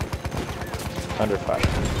 Under fire.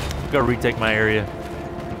 Gotta retake my area.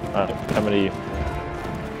 Coming to you.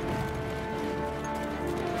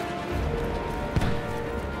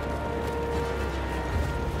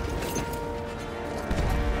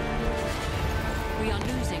 We are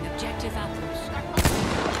losing objective apples.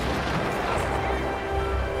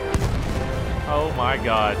 Oh my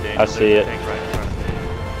god, Daniel. I see there's it. a tank right in front of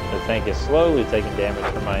me. The tank is slowly taking damage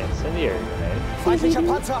from my incendiary grenade. Feindlicher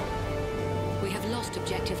Panzer! We have lost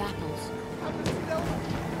objective apples.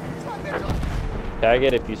 Tag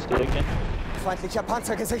it if you steal again. Feindlicher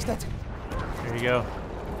Panzer gesichtet! Here you go.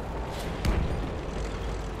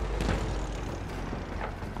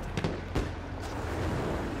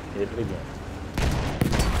 Hit it again.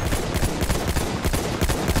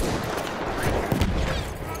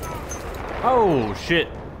 Oh shit!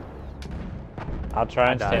 I'll try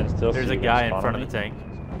I and stand died. still. There's so a you guy can in spawn front on of the me. tank.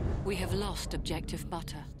 We have lost objective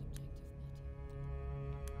butter.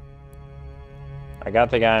 I got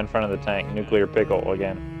the guy in front of the tank. Nuclear pickle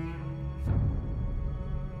again.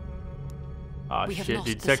 Oh We have shit, lost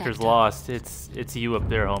dude. the Sector's sector. lost. It's you up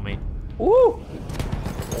there, homie. Woo!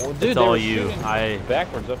 Oh, dude, It's they all were you. shooting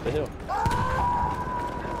backwards up the hill.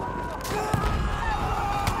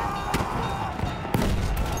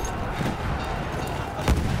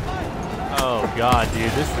 Oh god,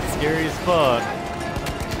 dude. This is scary as fuck.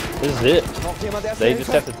 This is it. Noch jemand erste They just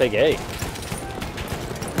Hilfe? have to take A.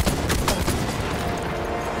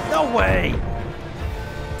 No way!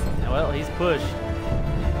 Well, he's pushed. I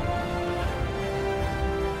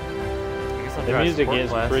guess I'll The try music support is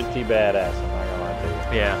class. pretty badass, I'm not gonna lie to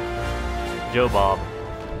you. Yeah. Joe Bob.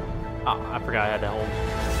 Oh, I forgot I had to hold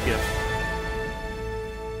skip.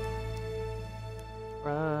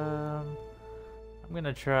 I'm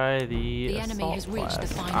gonna try the The enemy assault has reached the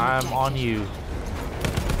class. final I'm on objective.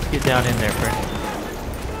 you. Get down in there, friend.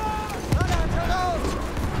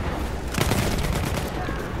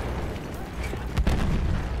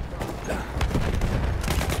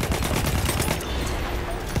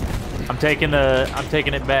 I'm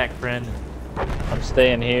taking it back, friend. I'm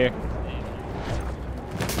staying here.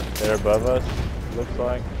 They're above us, looks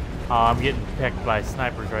like. I'm getting pecked by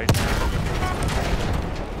snipers right now.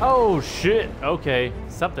 Oh shit! Okay,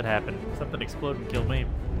 something happened. Something exploded and killed me.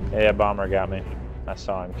 Yeah, a bomber got me. I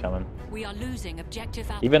saw him coming. We are losing objective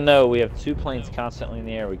apples. Even though we have two planes constantly in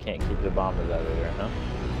the air, we can't keep the bombers out of there, no?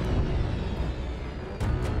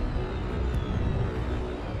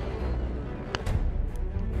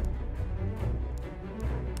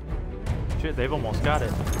 shit, they've almost got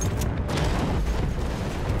it.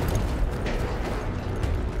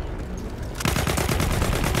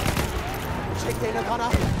 Schick dir eine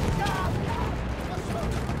Granate.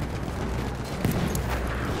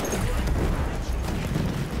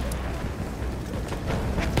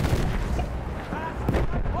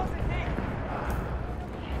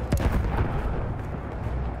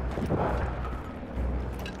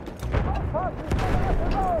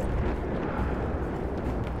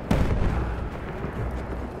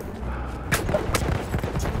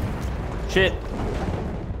 Shit.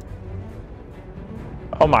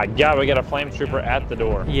 Oh my god, we got a flame trooper at the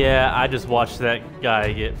door. Yeah, I just watched that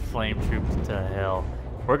guy get flame trooped to hell.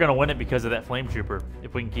 We're gonna win it because of that flame trooper,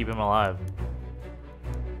 if we can keep him alive.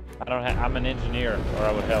 I don't have, I'm an engineer, or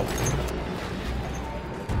I would help.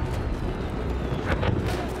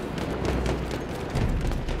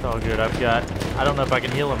 It's all good. I don't know if I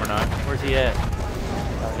can heal him or not. Where's he at?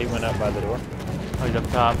 He went up by the door. Oh, he's up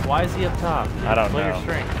top. Why is he up top? I don't Play know. your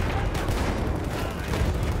strength.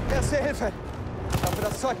 Erste Hilfe. Ich hoffe,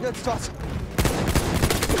 das Zeug nützt was.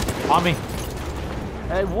 On me.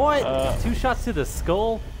 Hey, what? 2 shots to the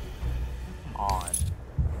skull? Come on.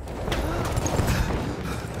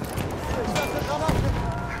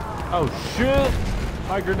 Oh shit!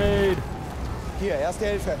 My grenade. Hier, erste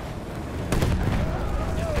Hilfe.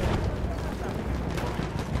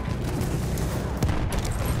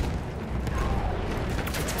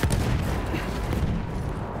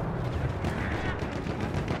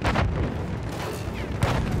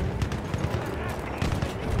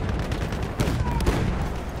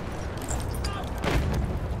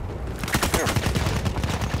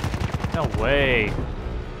 No way.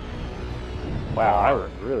 Wow, I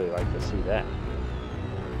would really like to see that.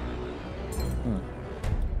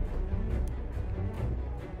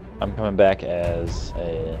 I'm coming back as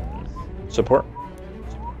a support.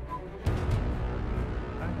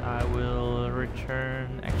 I will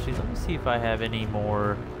return. Actually, let me see if I have any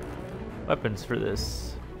more weapons for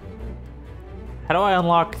this. How do I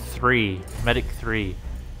unlock 3? Medic 3.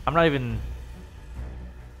 I'm not even...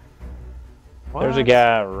 There's a What?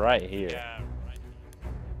 guy right here.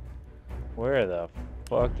 Where the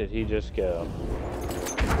fuck did he just go?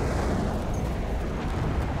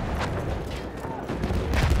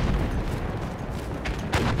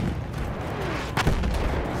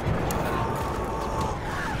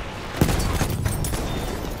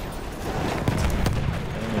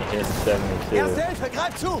 Enemy hit 72. Erste Hilfe,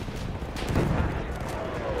 greif zu.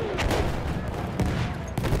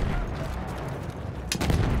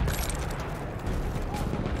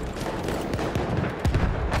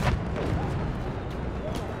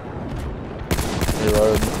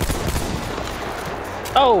 Reload.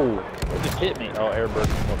 Oh! It just hit me. Oh, airburst.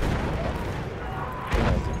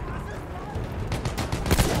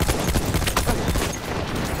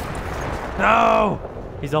 No!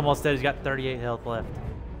 He's almost dead. He's got 38 health left.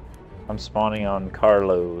 I'm spawning on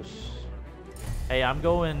Carlos. Hey, I'm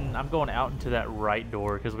going out into that right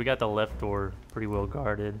door because we got the left door pretty well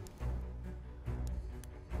guarded.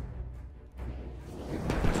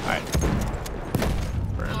 Alright.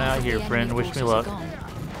 Running out here, friend. Wish me luck.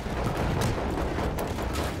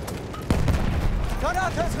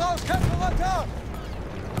 Granate ist raus, Köpfe runter.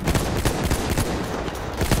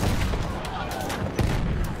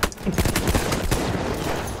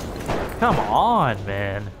 Come on,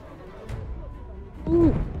 man.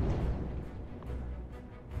 Ooh.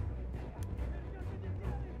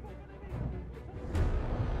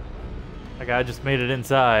 That guy just made it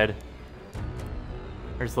inside.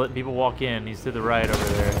 They're just letting people walk in. He's to the right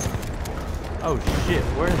over there. Oh shit,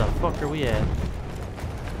 where the fuck are we at?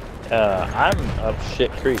 I'm up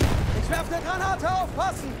shit creek. Ich werf eine Granate,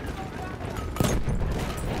 aufpassen.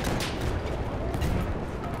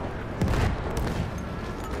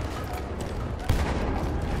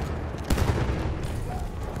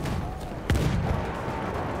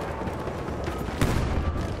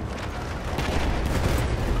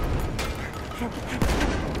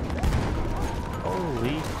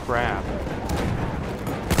 Holy crap.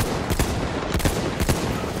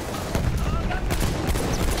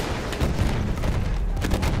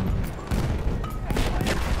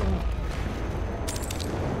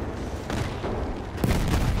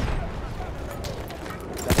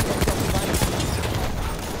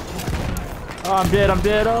 Oh, I'm dead, I'm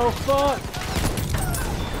dead. Oh, fuck.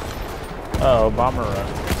 Oh, bomber run.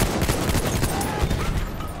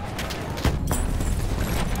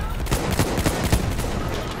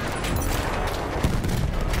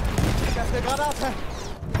 Ich werf eine Granate.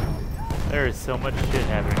 There is so much shit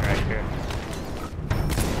happening right here.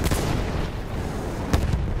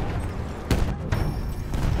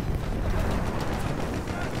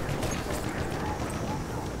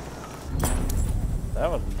 That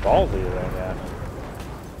was ballsy of that guy.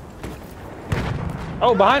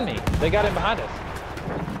 Oh, behind me! They got him behind us.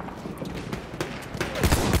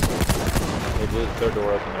 They blew the third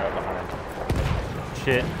door open. They're up behind.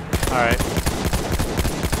 Shit. Alright.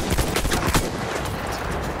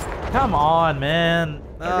 Come on, man.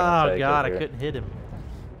 Oh, God, I couldn't hit him.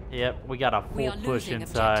 Yep, we got a full push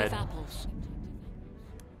inside. I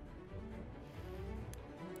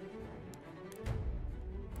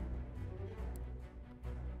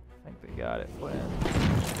think they got it planned.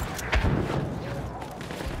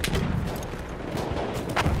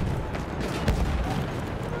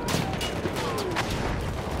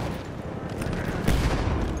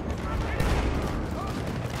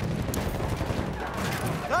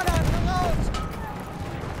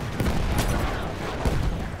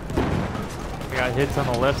 Got hits on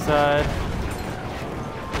the left side.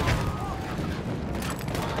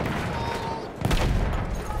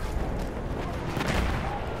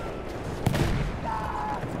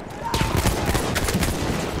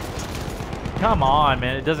 Come on,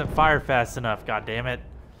 man. It doesn't fire fast enough. God damn it.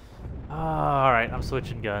 Alright, I'm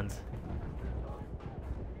switching guns.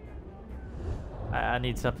 I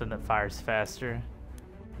need something that fires faster.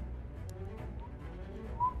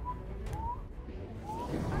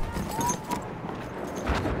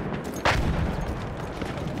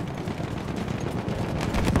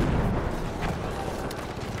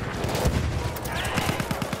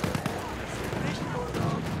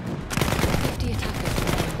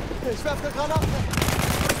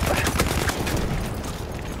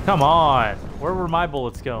 Come on! Where were my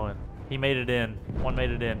bullets going? He made it in. One made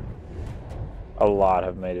it in. A lot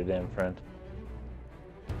have made it in, friend.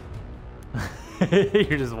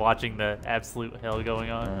 You're just watching the absolute hell going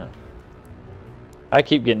on. I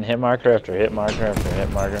keep getting hit marker after hit marker after hit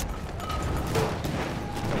marker.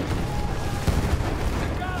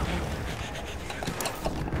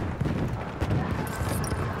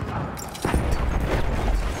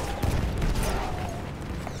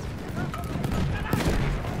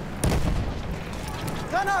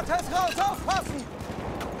 Granate ist raus, aufpassen!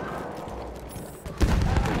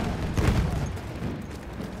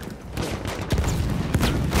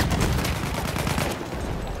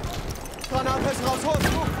 Granate ist raus, holst du!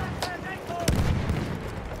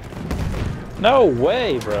 No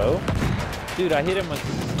way, bro. Dude, I hit him with a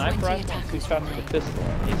sniper rifle and 2 shots with a pistol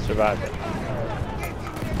and he survived it.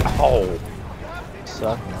 Oh.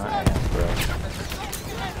 Suck my ass, bro.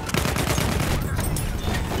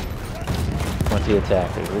 20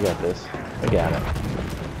 attackers. We got this. We got it.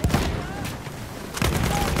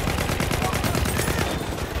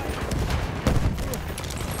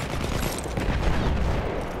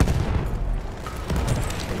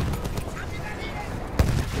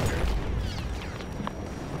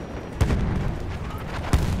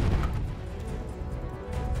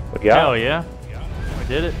 We got Hell yeah. We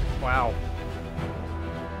did it. Wow.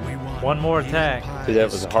 One more attack. See, that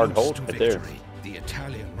was a hard hold right there. The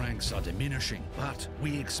Italian ranks are diminishing, but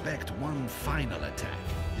we expect one final attack.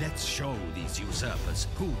 Let's show these usurpers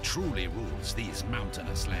who truly rules these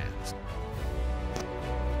mountainous lands.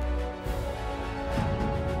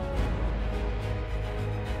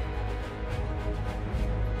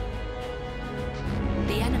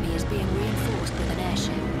 The enemy is being reinforced with an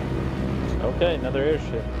airship. Okay, another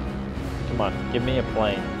airship. Come on, give me a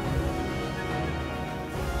plane.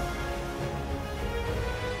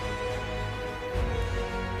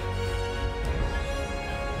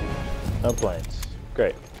 No planes.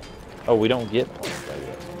 Great. Oh, we don't get planes, I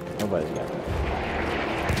guess. Nobody's got that.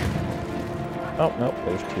 Oh, nope,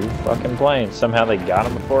 there's 2 fucking planes. Somehow they got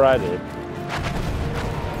them before I did.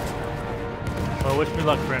 Well, wish me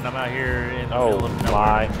luck, friend. I'm out here in the middle of nowhere.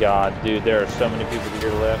 My god, dude, there are so many people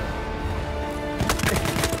here left.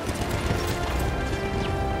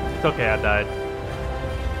 It's okay, I died.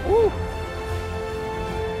 Woo!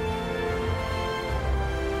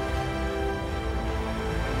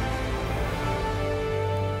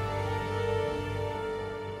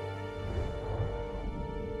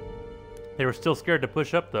 They were still scared to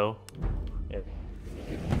push up, though. Yeah.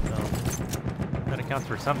 So, that accounts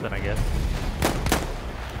for something, I guess.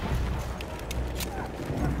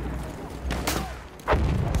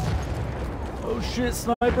 Oh shit,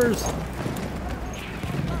 snipers!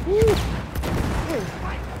 Woo.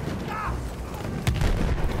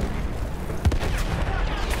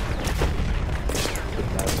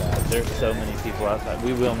 There's so many people outside.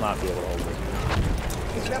 We will not be able to hold it.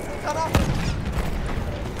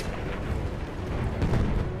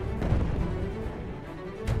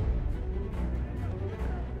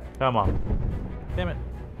 Come on. Damn it.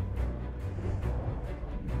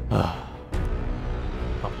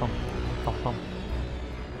 Bum, bum, bum, bum.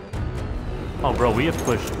 Oh, bro, we have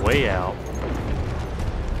pushed way out.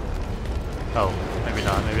 Oh, maybe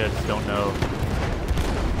not. Maybe I just don't know.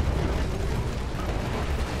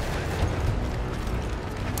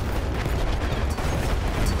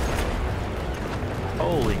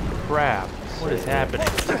 Holy crap. What is happening?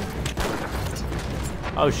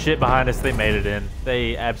 Oh shit, behind us. They made it in.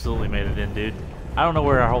 They absolutely made it in, dude. I don't know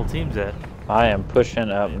where our whole team's at. I am pushing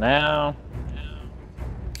up now.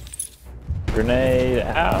 Grenade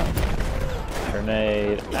out.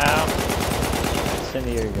 Grenade out.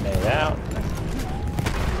 Incendiary grenade out.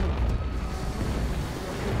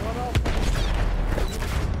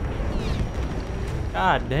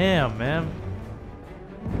 God damn, man.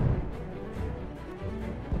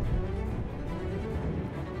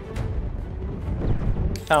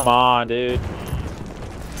 Come on, dude.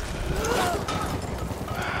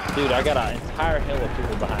 Dude, I got an entire hill of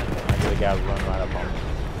people behind me. I get a guy run right up on me.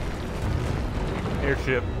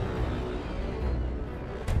 Airship.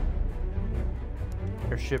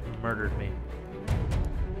 Airship murdered me.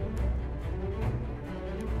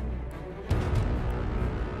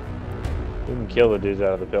 We can kill the dudes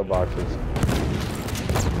out of the pillboxes.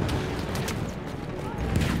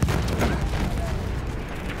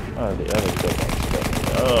 Oh, the other pillbox stuff.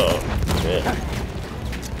 Oh, shit.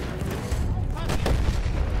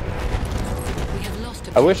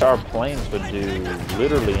 I wish our planes would do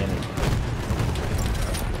literally anything.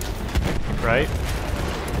 Right?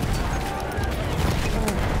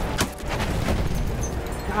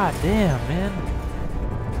 God damn, man.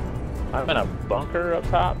 I'm in a bunker up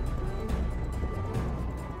top.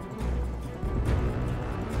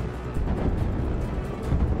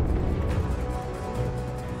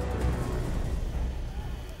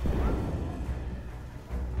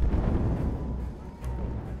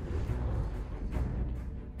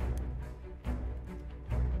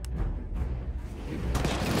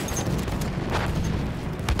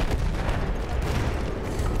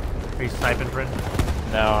 Are you sniping, friend?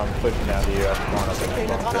 No, I'm pushing down to you. I'm going up in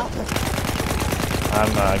that bunker.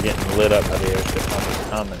 I'm getting lit up by the airship. I'm just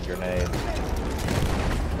humming grenades.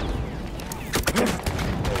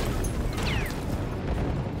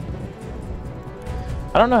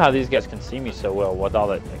 I don't know how these guys can see me so well with all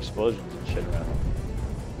that explosions and shit around.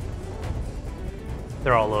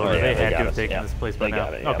 They're all over. Oh, yeah, they had got to have us, taken yeah. this place by They now.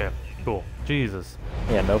 got it, yeah. Okay, cool. Jesus.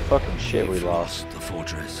 Yeah, no fucking shit we We've lost. the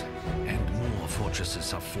fortress, and more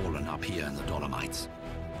fortresses have fallen up here in the Dolomites.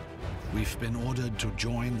 We've been ordered to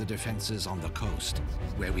join the defenses on the coast,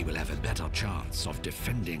 where we will have a better chance of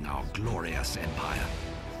defending our glorious empire.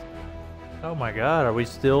 Oh my god, are we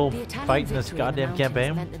still The Italian fighting this victory in the goddamn mountains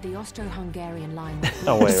campaign? meant that the Austro-Hungarian line was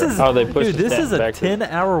No way. This is, Oh, they pushed dude, this is a back to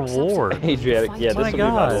 10-hour war. Adriatic. Yeah, this My will be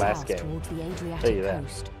God. my last game. towards the Tell you Adriatic that.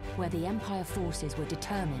 coast, where the Empire forces were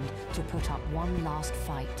determined to put up one last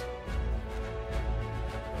fight.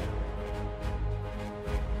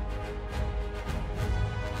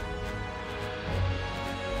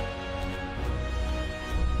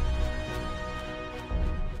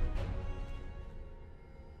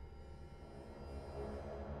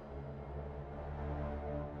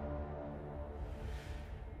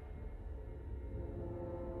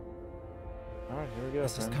 Alright, here we go,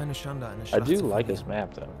 Es ist friend. keine Schande, eine I Schlacht do zu like this verlieren.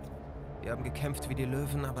 map, though. Wir haben gekämpft wie die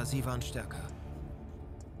Löwen, aber sie waren stärker.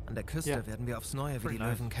 An der Küste Yeah. werden wir aufs Neue wie Pretty die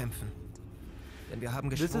nice. Löwen kämpfen. Denn wir haben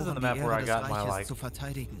This isn't geschworen, the die map where I Ehre des got my, Reiches like, zu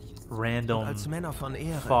verteidigen. Und Random als Männer von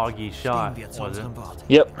Ehre foggy shot, stehen wir zu was it? unserem Wort.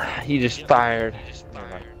 Yep, he just fired.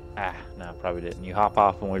 Ah, no, probably didn't. You hop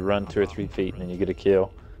off when we run 2 or 3 feet and then you get a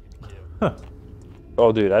kill.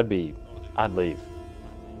 Oh, dude, I'd leave.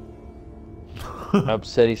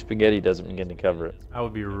 Upsetty Spaghetti doesn't begin to cover it. I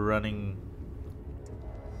would be running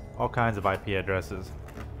all kinds of IP addresses.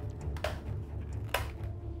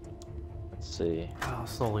 Let's see. I'll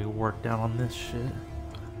slowly work down on this shit.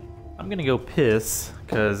 I'm gonna go piss,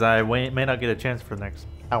 because I may not get a chance for the next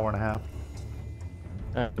hour and a half.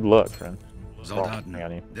 Good luck, friend. Soldaten, I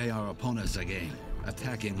got him. they are upon us again,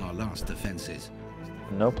 attacking our last defenses.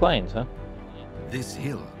 No planes, huh? This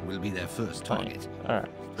hill will be their first target. Alright.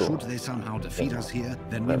 Cool. Should they somehow defeat us here,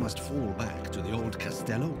 then we must fall back to the old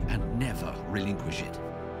Castello and never relinquish it.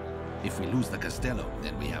 If we lose the Castello,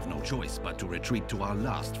 then we have no choice but to retreat to our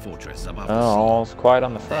last fortress above the sea. Oh, it's quiet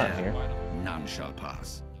on the front There, here. none shall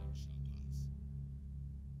pass.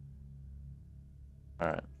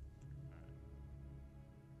 Alright.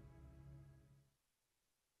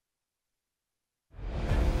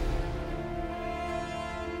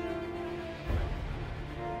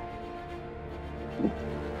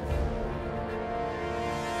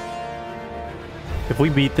 If we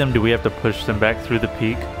beat them, do we have to push them back through the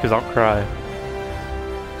peak? Because I'll cry.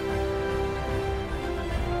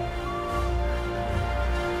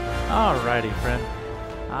 Alrighty, friend.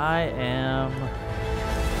 I am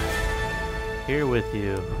here with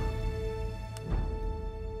you.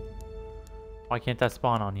 Why can't that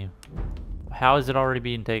spawn on you? How is it already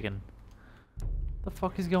being taken? What the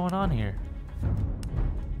fuck is going on here?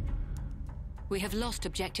 We have lost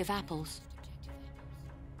objective apples.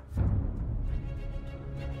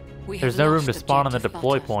 There's no room to spawn on the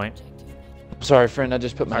deploy point. Sorry, friend. I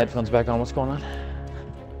just put my headphones back on. What's going on?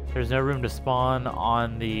 There's no room to spawn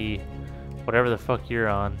on the whatever the fuck you're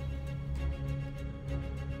on.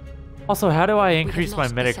 Also, how do I increase my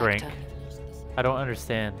medic rank? I don't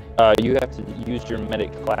understand. You have to use your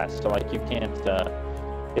medic class. So like you can't.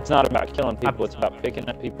 It's not about killing people. It's about picking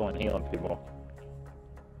up people and healing people.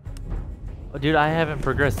 Oh, dude, I haven't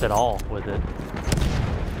progressed at all with it.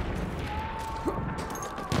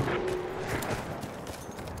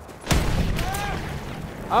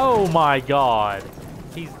 Oh my god.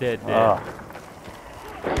 He's dead.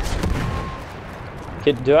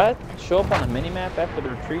 Kid, do I show up on the mini-map after the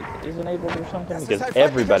retreat is enabled or something? Because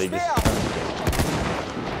everybody just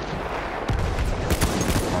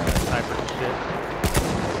sniper shit.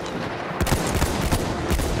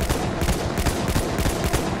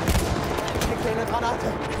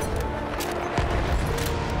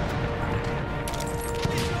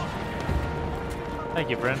 Thank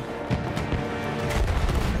you, friend.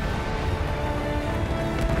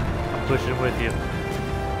 I'm pushing with you.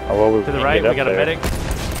 Oh, well, to the right, we got a medic.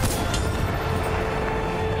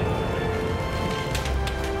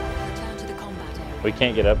 We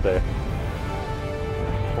can't get up there.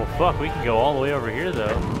 Well, fuck, we can go all the way over here,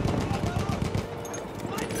 though.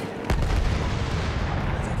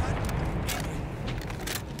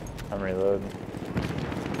 I'm reloading.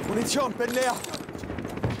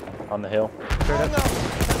 On the hill.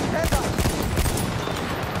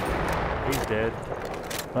 He's dead.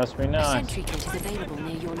 Must be nice. A sentry kit is available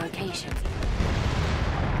near your location.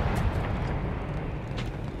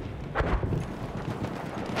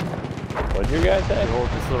 What'd you guys say? Hold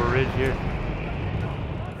this little ridge here.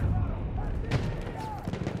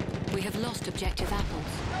 We have lost objective apples.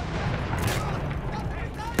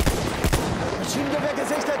 Maschinengewehr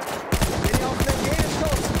gesichtet! Bin ich auf den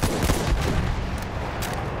Entgegenstoß!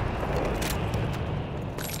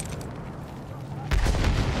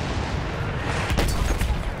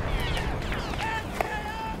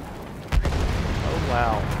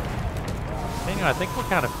 Wow. Hang on, I think we're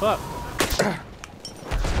kind of fucked.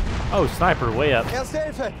 Oh, sniper, way up. Erste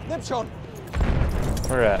Hilfe, nimm schon.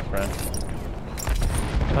 Where at, friend?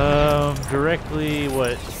 Directly,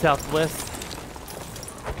 what, southwest?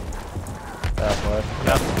 Southwest.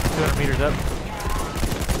 About 200 meters up.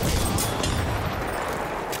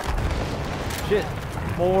 Shit,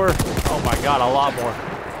 more. Oh my god, a lot more.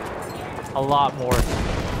 A lot more.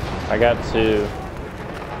 I got 2.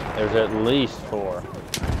 There's at least 4.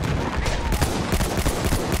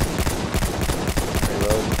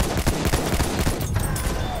 Reload.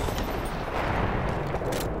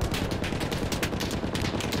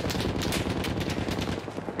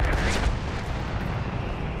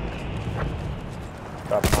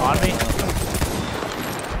 On me.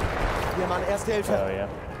 Hier, Mann, erste Hilfe. Oh, yeah.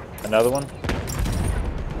 Another one?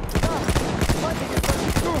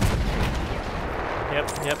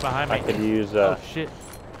 Yep, behind me. I could use, oh, shit.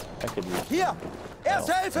 I could use... Hier,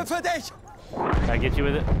 erste Hilfe für dich. Can I get you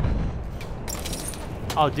with it?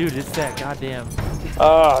 Oh, dude, it's that goddamn...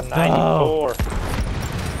 Oh, 94.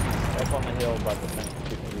 Up on the hill by the thing.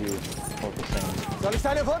 You focusing. Soll ich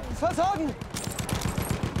deine Wunden versorgen?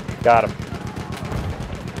 Got him.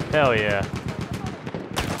 Hell yeah.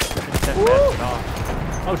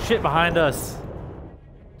 Oh shit, behind us.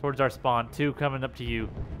 Towards our spawn. 2 coming up to you.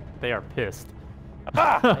 They are pissed.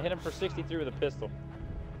 Ah! I hit him for 63 with a pistol.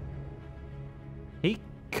 He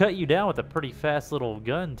cut you down with a pretty fast little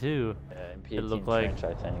gun too. Yeah, It looked like. Trench,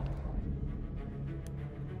 I think.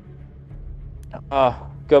 Oh,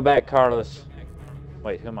 go back, Carlos.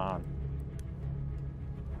 Wait, who am I on?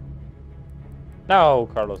 No,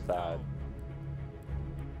 Carlos died.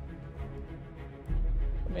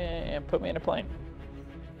 Put me in a plane.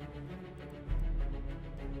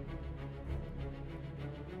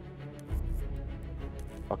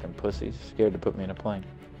 Fucking pussies, scared to put me in a plane.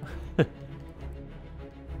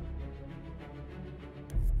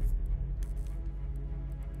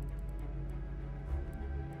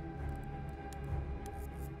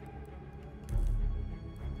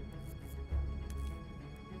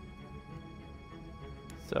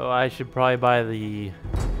 So I should probably buy the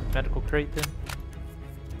medical crate then?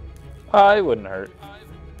 It wouldn't hurt.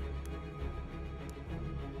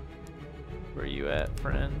 Where are you at,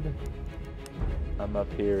 friend? I'm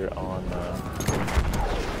up here on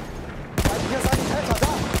Hier Sanitäter,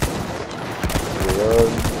 da!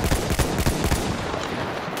 Good.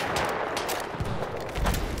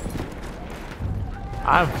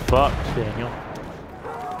 I'm fucked, Daniel.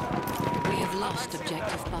 We have lost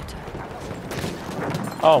objective butter.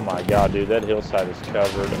 Oh my god, dude, that hillside is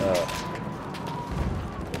covered up.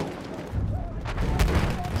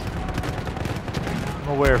 I'm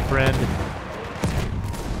aware, friend.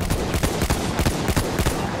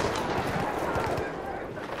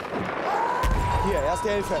 Hier, erste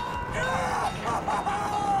Hilfe.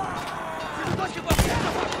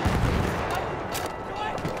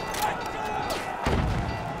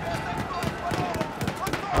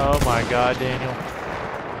 Oh my god, Daniel.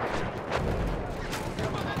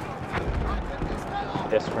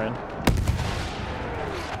 Yes, friend.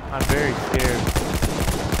 I'm very scared.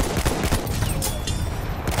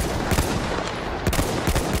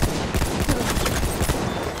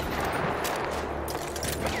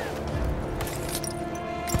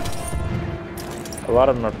 A lot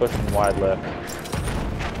of them are pushing wide left.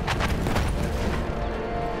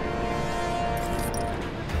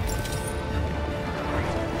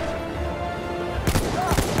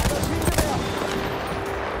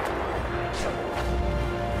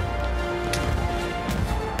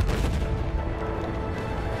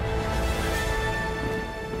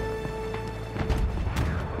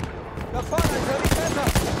 Da vorne, ein Sanitäter!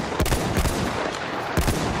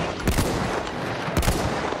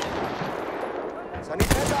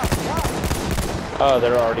 Sanitäter, ja! Oh,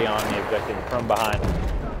 they're already on the objective from behind.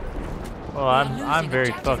 Well, I'm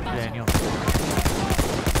very fucked, Daniel.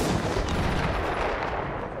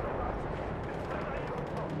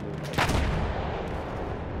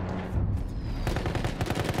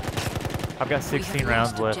 I've got 16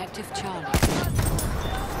 rounds left. Objective Charlie.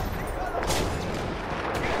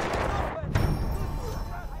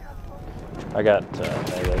 I got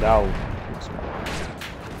melee. Oh,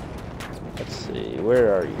 let's see.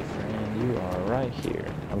 Where are you, friend? You are right here.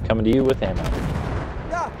 I'm coming to you with ammo.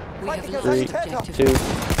 Ja, We have feindlicher lost 3, Sanitäter! 2,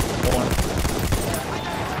 1.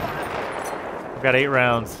 I've got 8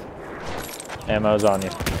 rounds. Ammo's on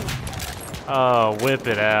you. Oh, whip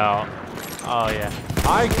it out. Oh yeah.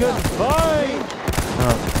 I can fight.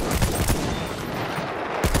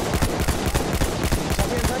 Ich hab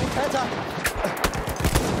hier einen Sanitäter!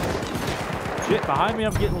 Shit, behind me,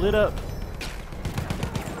 I'm getting lit up.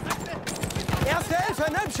 Erste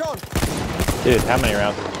Hilfe, nimm schon! Dude, how many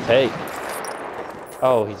rounds does it take?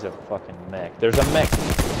 Oh, he's a fucking mech. There's a mech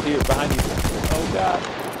here behind you. Oh god.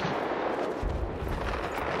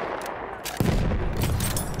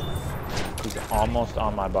 He's almost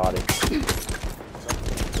on my body.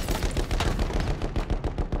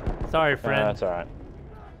 Sorry, friend. That's alright.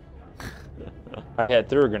 I had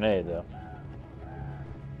threw a grenade though.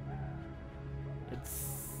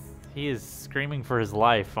 He is screaming for his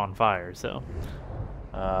life on fire, so.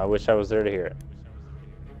 I wish I was there to hear it.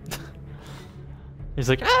 He's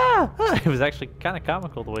like, ah! It was actually kind of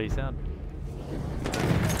comical the way he sounded.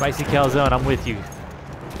 Spicy calzone, I'm with you.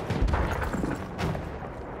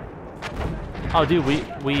 Oh, dude, we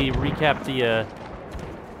recapped the,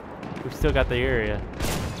 we've still got the area.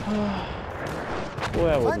 Boy,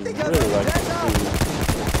 I would really like to see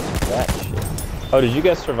that shit. Oh, did you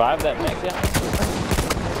guys survive that mech down?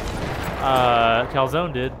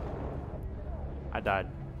 Calzone did. I died.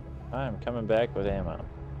 I am coming back with ammo.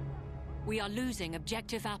 We are losing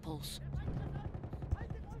objective apples.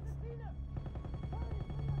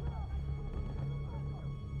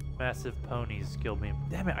 Massive ponies killed me.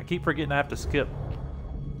 Damn it, I keep forgetting I have to skip.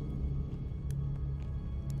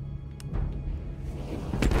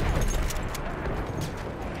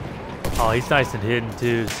 Oh, he's nice and hidden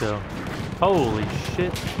too, so. Holy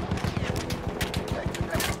shit.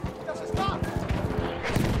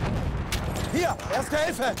 Hier, erste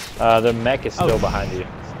Hilfe! The mech is still behind you.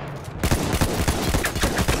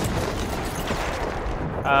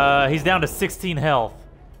 He's down to 16 health.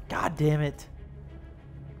 God damn it.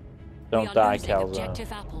 Don't die, Calzone.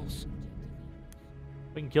 Objective apples.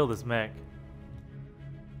 We can kill this mech.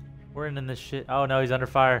 We're in this shit. Oh no, he's under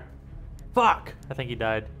fire. Fuck! I think he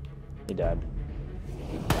died. He died.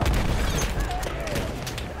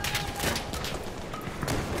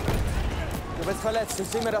 Du bist verletzt, ich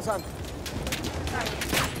sehe mir das an.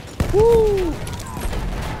 Woo!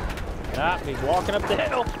 Ah, he's walking up the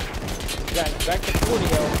hill. Back to 40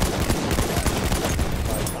 health.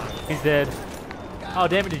 He's dead. Oh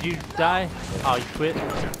damn it, did you die? Oh, you quit?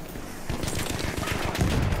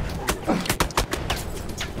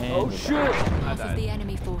 Oh shit! Half of the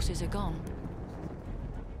enemy forces are gone.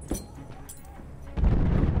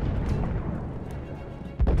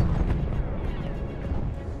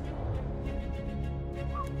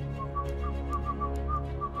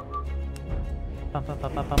 Du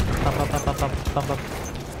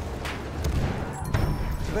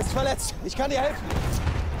bist verletzt. Ich kann dir helfen.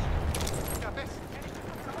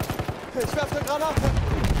 Ich werfe eine Granate.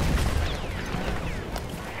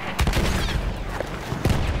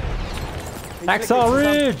 Axel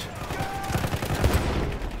Ridge!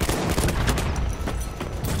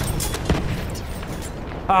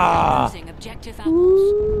 Ah! Losing objective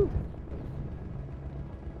apples.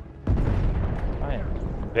 I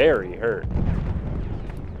am very hurt.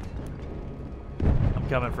 I'm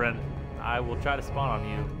coming, friend. I will try to spawn on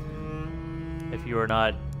you if you are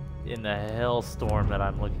not in the hellstorm that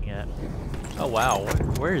I'm looking at. Oh wow,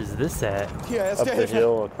 where is this at? Hier, er ist Up der the Hilfe.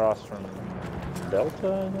 hill across from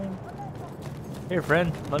Delta, I think. Here,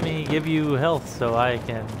 friend, let me give you health so I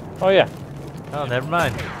can... Oh yeah. Oh, never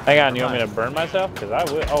mind. Hang on, you want me to burn myself? Because I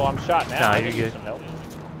will. Oh, I'm shot now. Nah, I you're can use good. some help.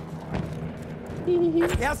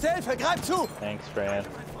 Erste Hilfe, greif zu. Thanks, Fran.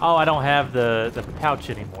 Oh, I don't have the pouch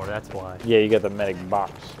anymore, that's why. Yeah, you got the medic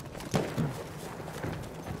box.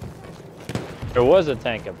 There was a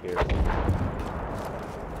tank up here.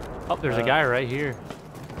 Oh, there's a guy right here.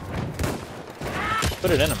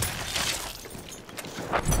 Put it in him.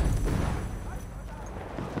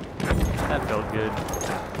 That felt good.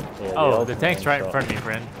 Yeah, Oh, the ultimate tank's right in insult. front of me,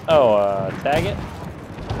 friend. Oh, tag it?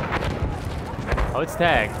 Oh, it's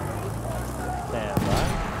tagged. Stand by.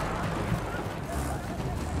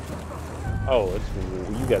 Oh, it's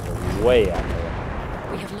you guys are way out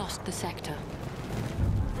there. We have lost the sector.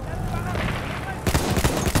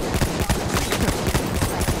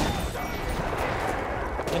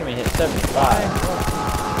 Enemy hit 75.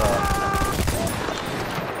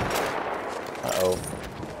 Uh-oh.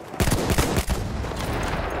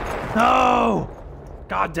 No!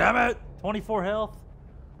 God damn it! 24 health.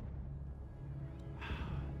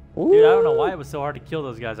 Dude, I don't know why it was so hard to kill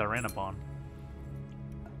those guys I ran up on.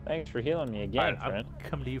 Thanks for healing me again, Alright, friend. I'll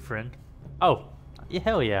come to you, friend. Oh, yeah,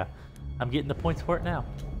 hell yeah. I'm getting the points for it now.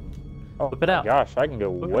 Oh Whip it out. gosh, I can go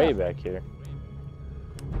Whip it way out. back here.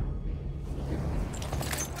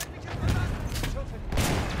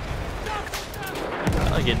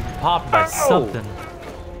 I'm getting popped by something.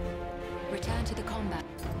 Return to the combat.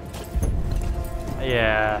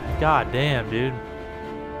 Yeah, god damn, dude.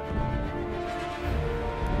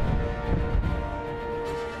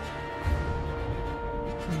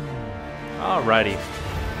 Alrighty.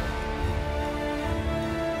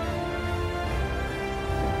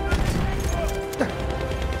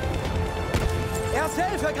 Erste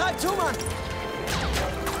Hilfe, greif zu, Mann.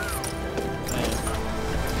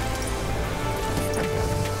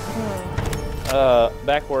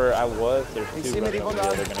 Back where I was, there's Ich two sehe mir die running Runde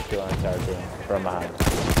over an. here. They're gonna kill an entire team from behind.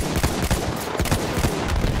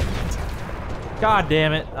 God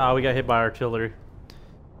damn it. Oh, we got hit by artillery.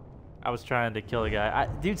 I was trying to kill a guy.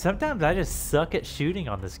 Dude, sometimes I just suck at shooting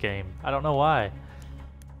on this game. I don't know why.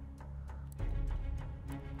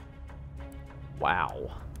 Wow.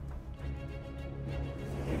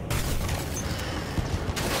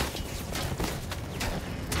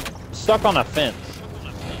 Stuck on a fence.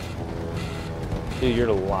 Dude,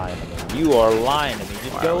 you're lying to me. You are lying to me.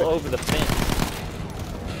 Just go over the fence.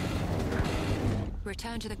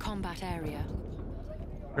 Return to the combat area.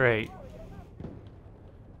 Great.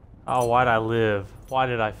 Oh, why'd I live? Why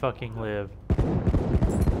did I fucking live?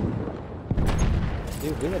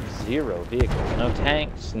 Dude, we have 0 vehicles. No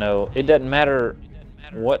tanks, no... It doesn't matter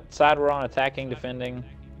what side we're on, attacking, defending.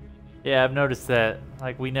 Yeah, I've noticed that.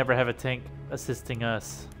 Like, we never have a tank assisting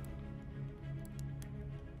us.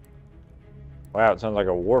 Wow, it sounds like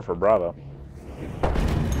a war for Bravo.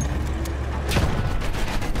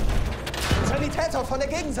 Sanitäter von der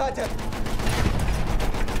Gegenseite.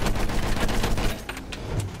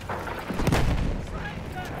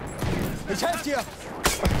 Ich helfe dir.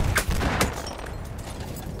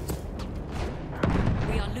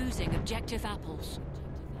 We are losing objective apples.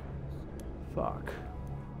 Fuck.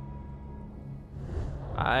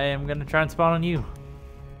 I am gonna try and spawn on you.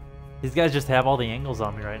 These guys just have all the angles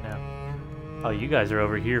on me right now. Oh, you guys are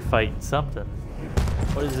over here fighting something.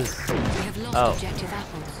 What is this? We have lost Oh. objective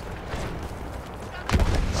apples.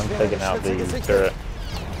 I'm taking out the turret.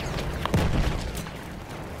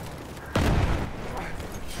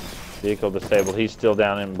 Vehicle disabled. He's still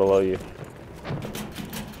down in below you.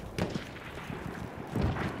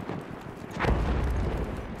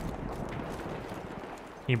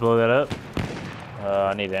 Can you blow that up?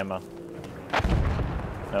 I need ammo.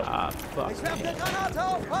 Nope. Ah, fuck. Ich werfe eine Granate,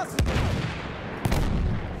 aufpassen.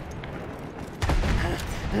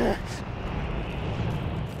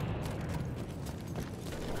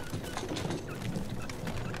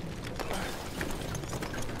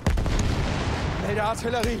 Melde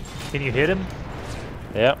Artillerie. Can you hit him?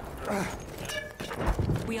 Yep.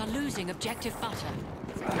 We are losing objective butter.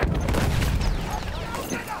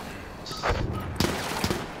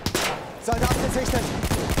 Soldat gesichtet.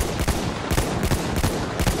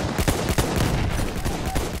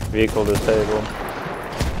 Vehicle disabled.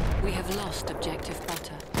 We have lost objective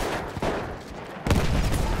butter.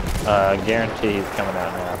 Guarantee he's coming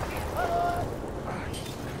out now.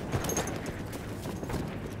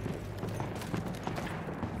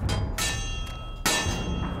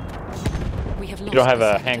 We have lost You don't have the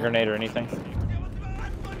a sector. hand grenade or anything?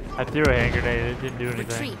 I threw a hand grenade. It didn't do anything.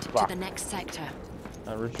 Retreat to the next sector.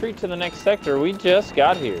 Retreat to the next sector. We just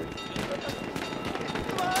got here.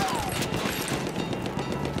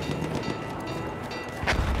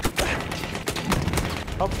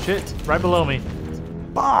 Oh shit! Right below me.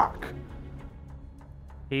 Fuck!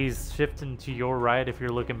 He's shifting to your right if you're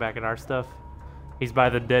looking back at our stuff. He's by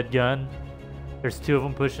the dead gun. There's two of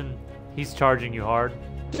them pushing. He's charging you hard.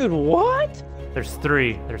 Dude, what? There's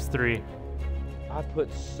three. There's three. I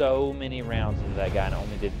put so many rounds into that guy and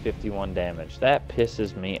only did 51 damage. That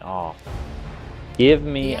pisses me off. Give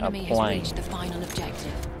me The a enemy has plane. reached the final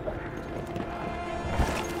objective.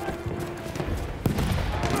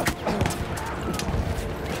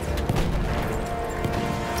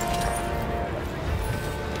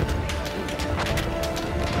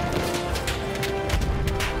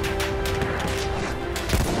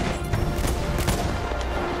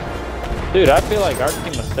 Dude, I feel like our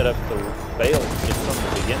team was set up to fail just from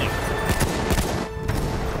the beginning.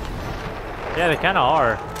 Yeah, they kind of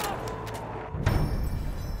are.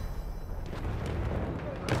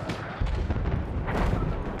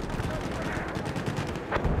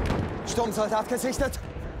 Sturmsoldat gesichtet.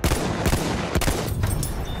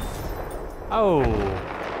 Oh.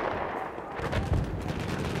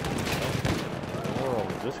 What the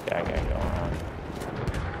world is this guy got going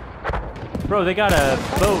on? Bro, they got a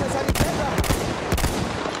boat.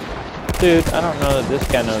 Dude, I don't know that this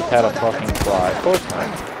guy knows how to fucking fly. Of course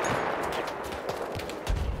not.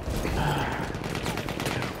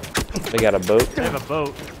 They got a boat. They have a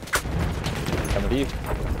boat. Coming to you.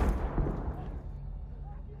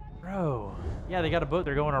 Bro. Yeah, they got a boat.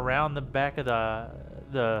 They're going around the back of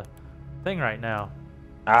the thing right now.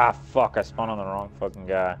 Ah, fuck. I spawned on the wrong fucking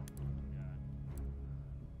guy.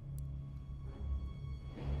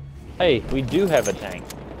 Hey, we do have a tank.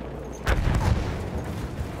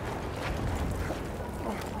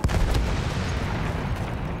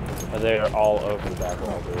 They're all over the back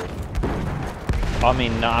wall, dude. I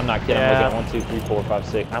mean, no, I'm not kidding. Yeah. I'm looking at 1, 2, 3, 4, 5,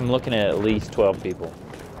 6. I'm looking at least 12 people.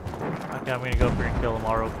 Okay, I'm gonna go up here and kill them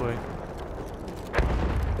all real quick.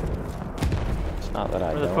 It's not that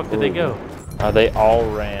I Where the don't fuck did they believe go? you. They all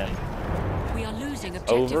ran. We are losing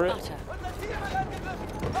objective Over it? butter.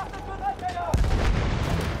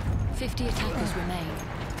 50 attackers remain.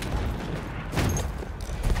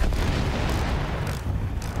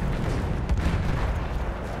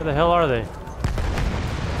 Where the hell are they?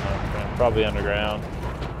 Probably underground.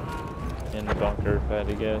 In the bunker, if I had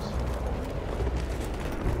to guess.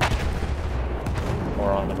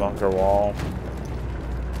 Or on the bunker wall.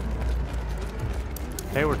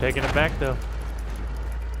 Hey, we're taking it back though.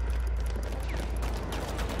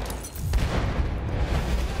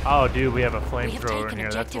 Oh, dude, we have a We have flamethrower in taken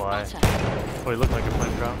here. That's objective why. butter. Oh, he looked like a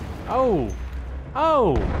flamethrower. Oh!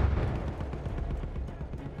 Oh!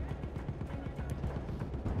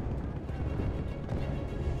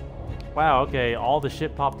 Wow, okay, all the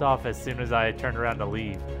shit popped off as soon as I turned around to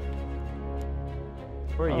leave.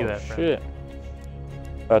 Where are you Oh, at, friend? shit.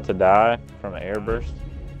 About to die from an airburst.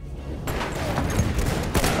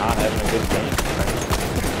 Not having a good game.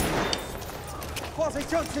 Vorsicht,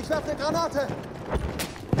 Jungs, ich werfe eine Granate.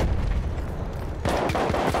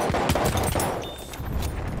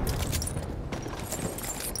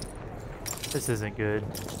 This isn't good.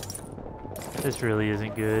 This really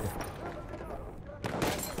isn't good.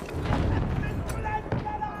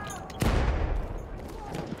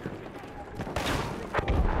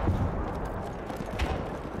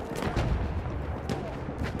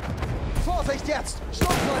 Vorsicht jetzt!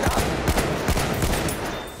 Sturmsoldat!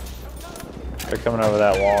 They're coming over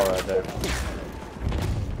that wall right there.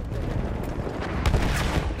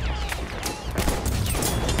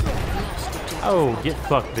 Oh, get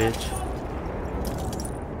fucked, bitch.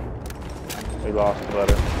 We lost the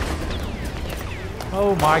letter.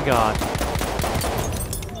 Oh my god.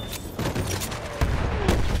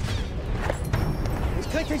 Ich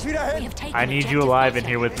krieg dich wieder We hin! have taken I need objective you alive in butter.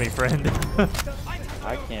 here with me, friend.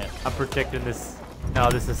 I can't. I'm protecting this. No,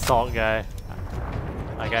 this assault guy.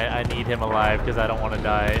 Like, I need him alive because I don't want to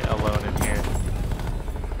die alone in here.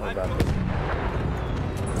 What about this?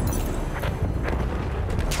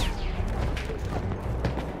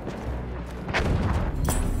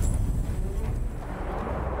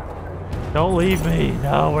 Don't leave me.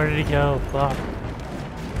 No, where did he go? Fuck.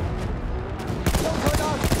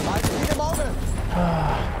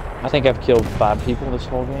 I think I've killed 5 people this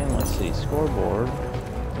whole game. Let's see, scoreboard.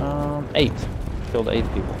 8. Killed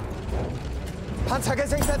 8 people.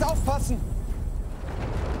 Panzergesichtet, aufpassen!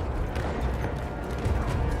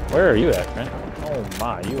 Where are you at, Trent? Oh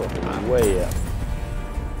my, you are way up.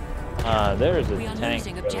 There's a tank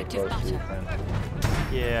really close to you, friend.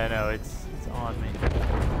 Yeah, I know. It's on me.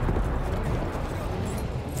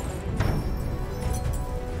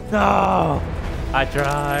 No! I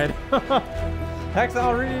tried.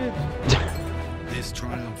 Hacksaw Ridge! This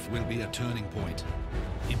triumph will be a turning point.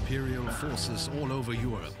 Imperial forces all over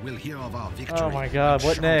Europe will hear of our victory. Oh my god,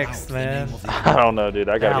 what next, man? I don't know, dude.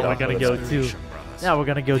 I gotta Now we're gonna go to. Now we're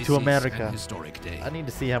gonna go to America. Historic day. I need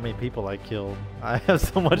to see how many people I killed. I have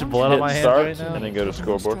so much blood on my hands right now. And then go to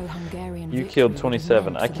scoreboard. You killed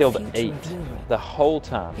 27. I killed 8 the whole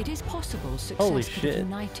time. It is possible Holy success could have shit.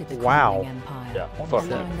 united the Wow. crumbling empire, Yeah, fuck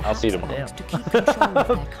that. allowing the I'll see you tomorrow. Habsburgs to keep control of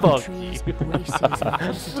their Fuck countries, you. races, and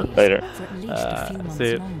ethnicities Later. for at least a few months see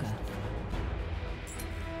it. longer.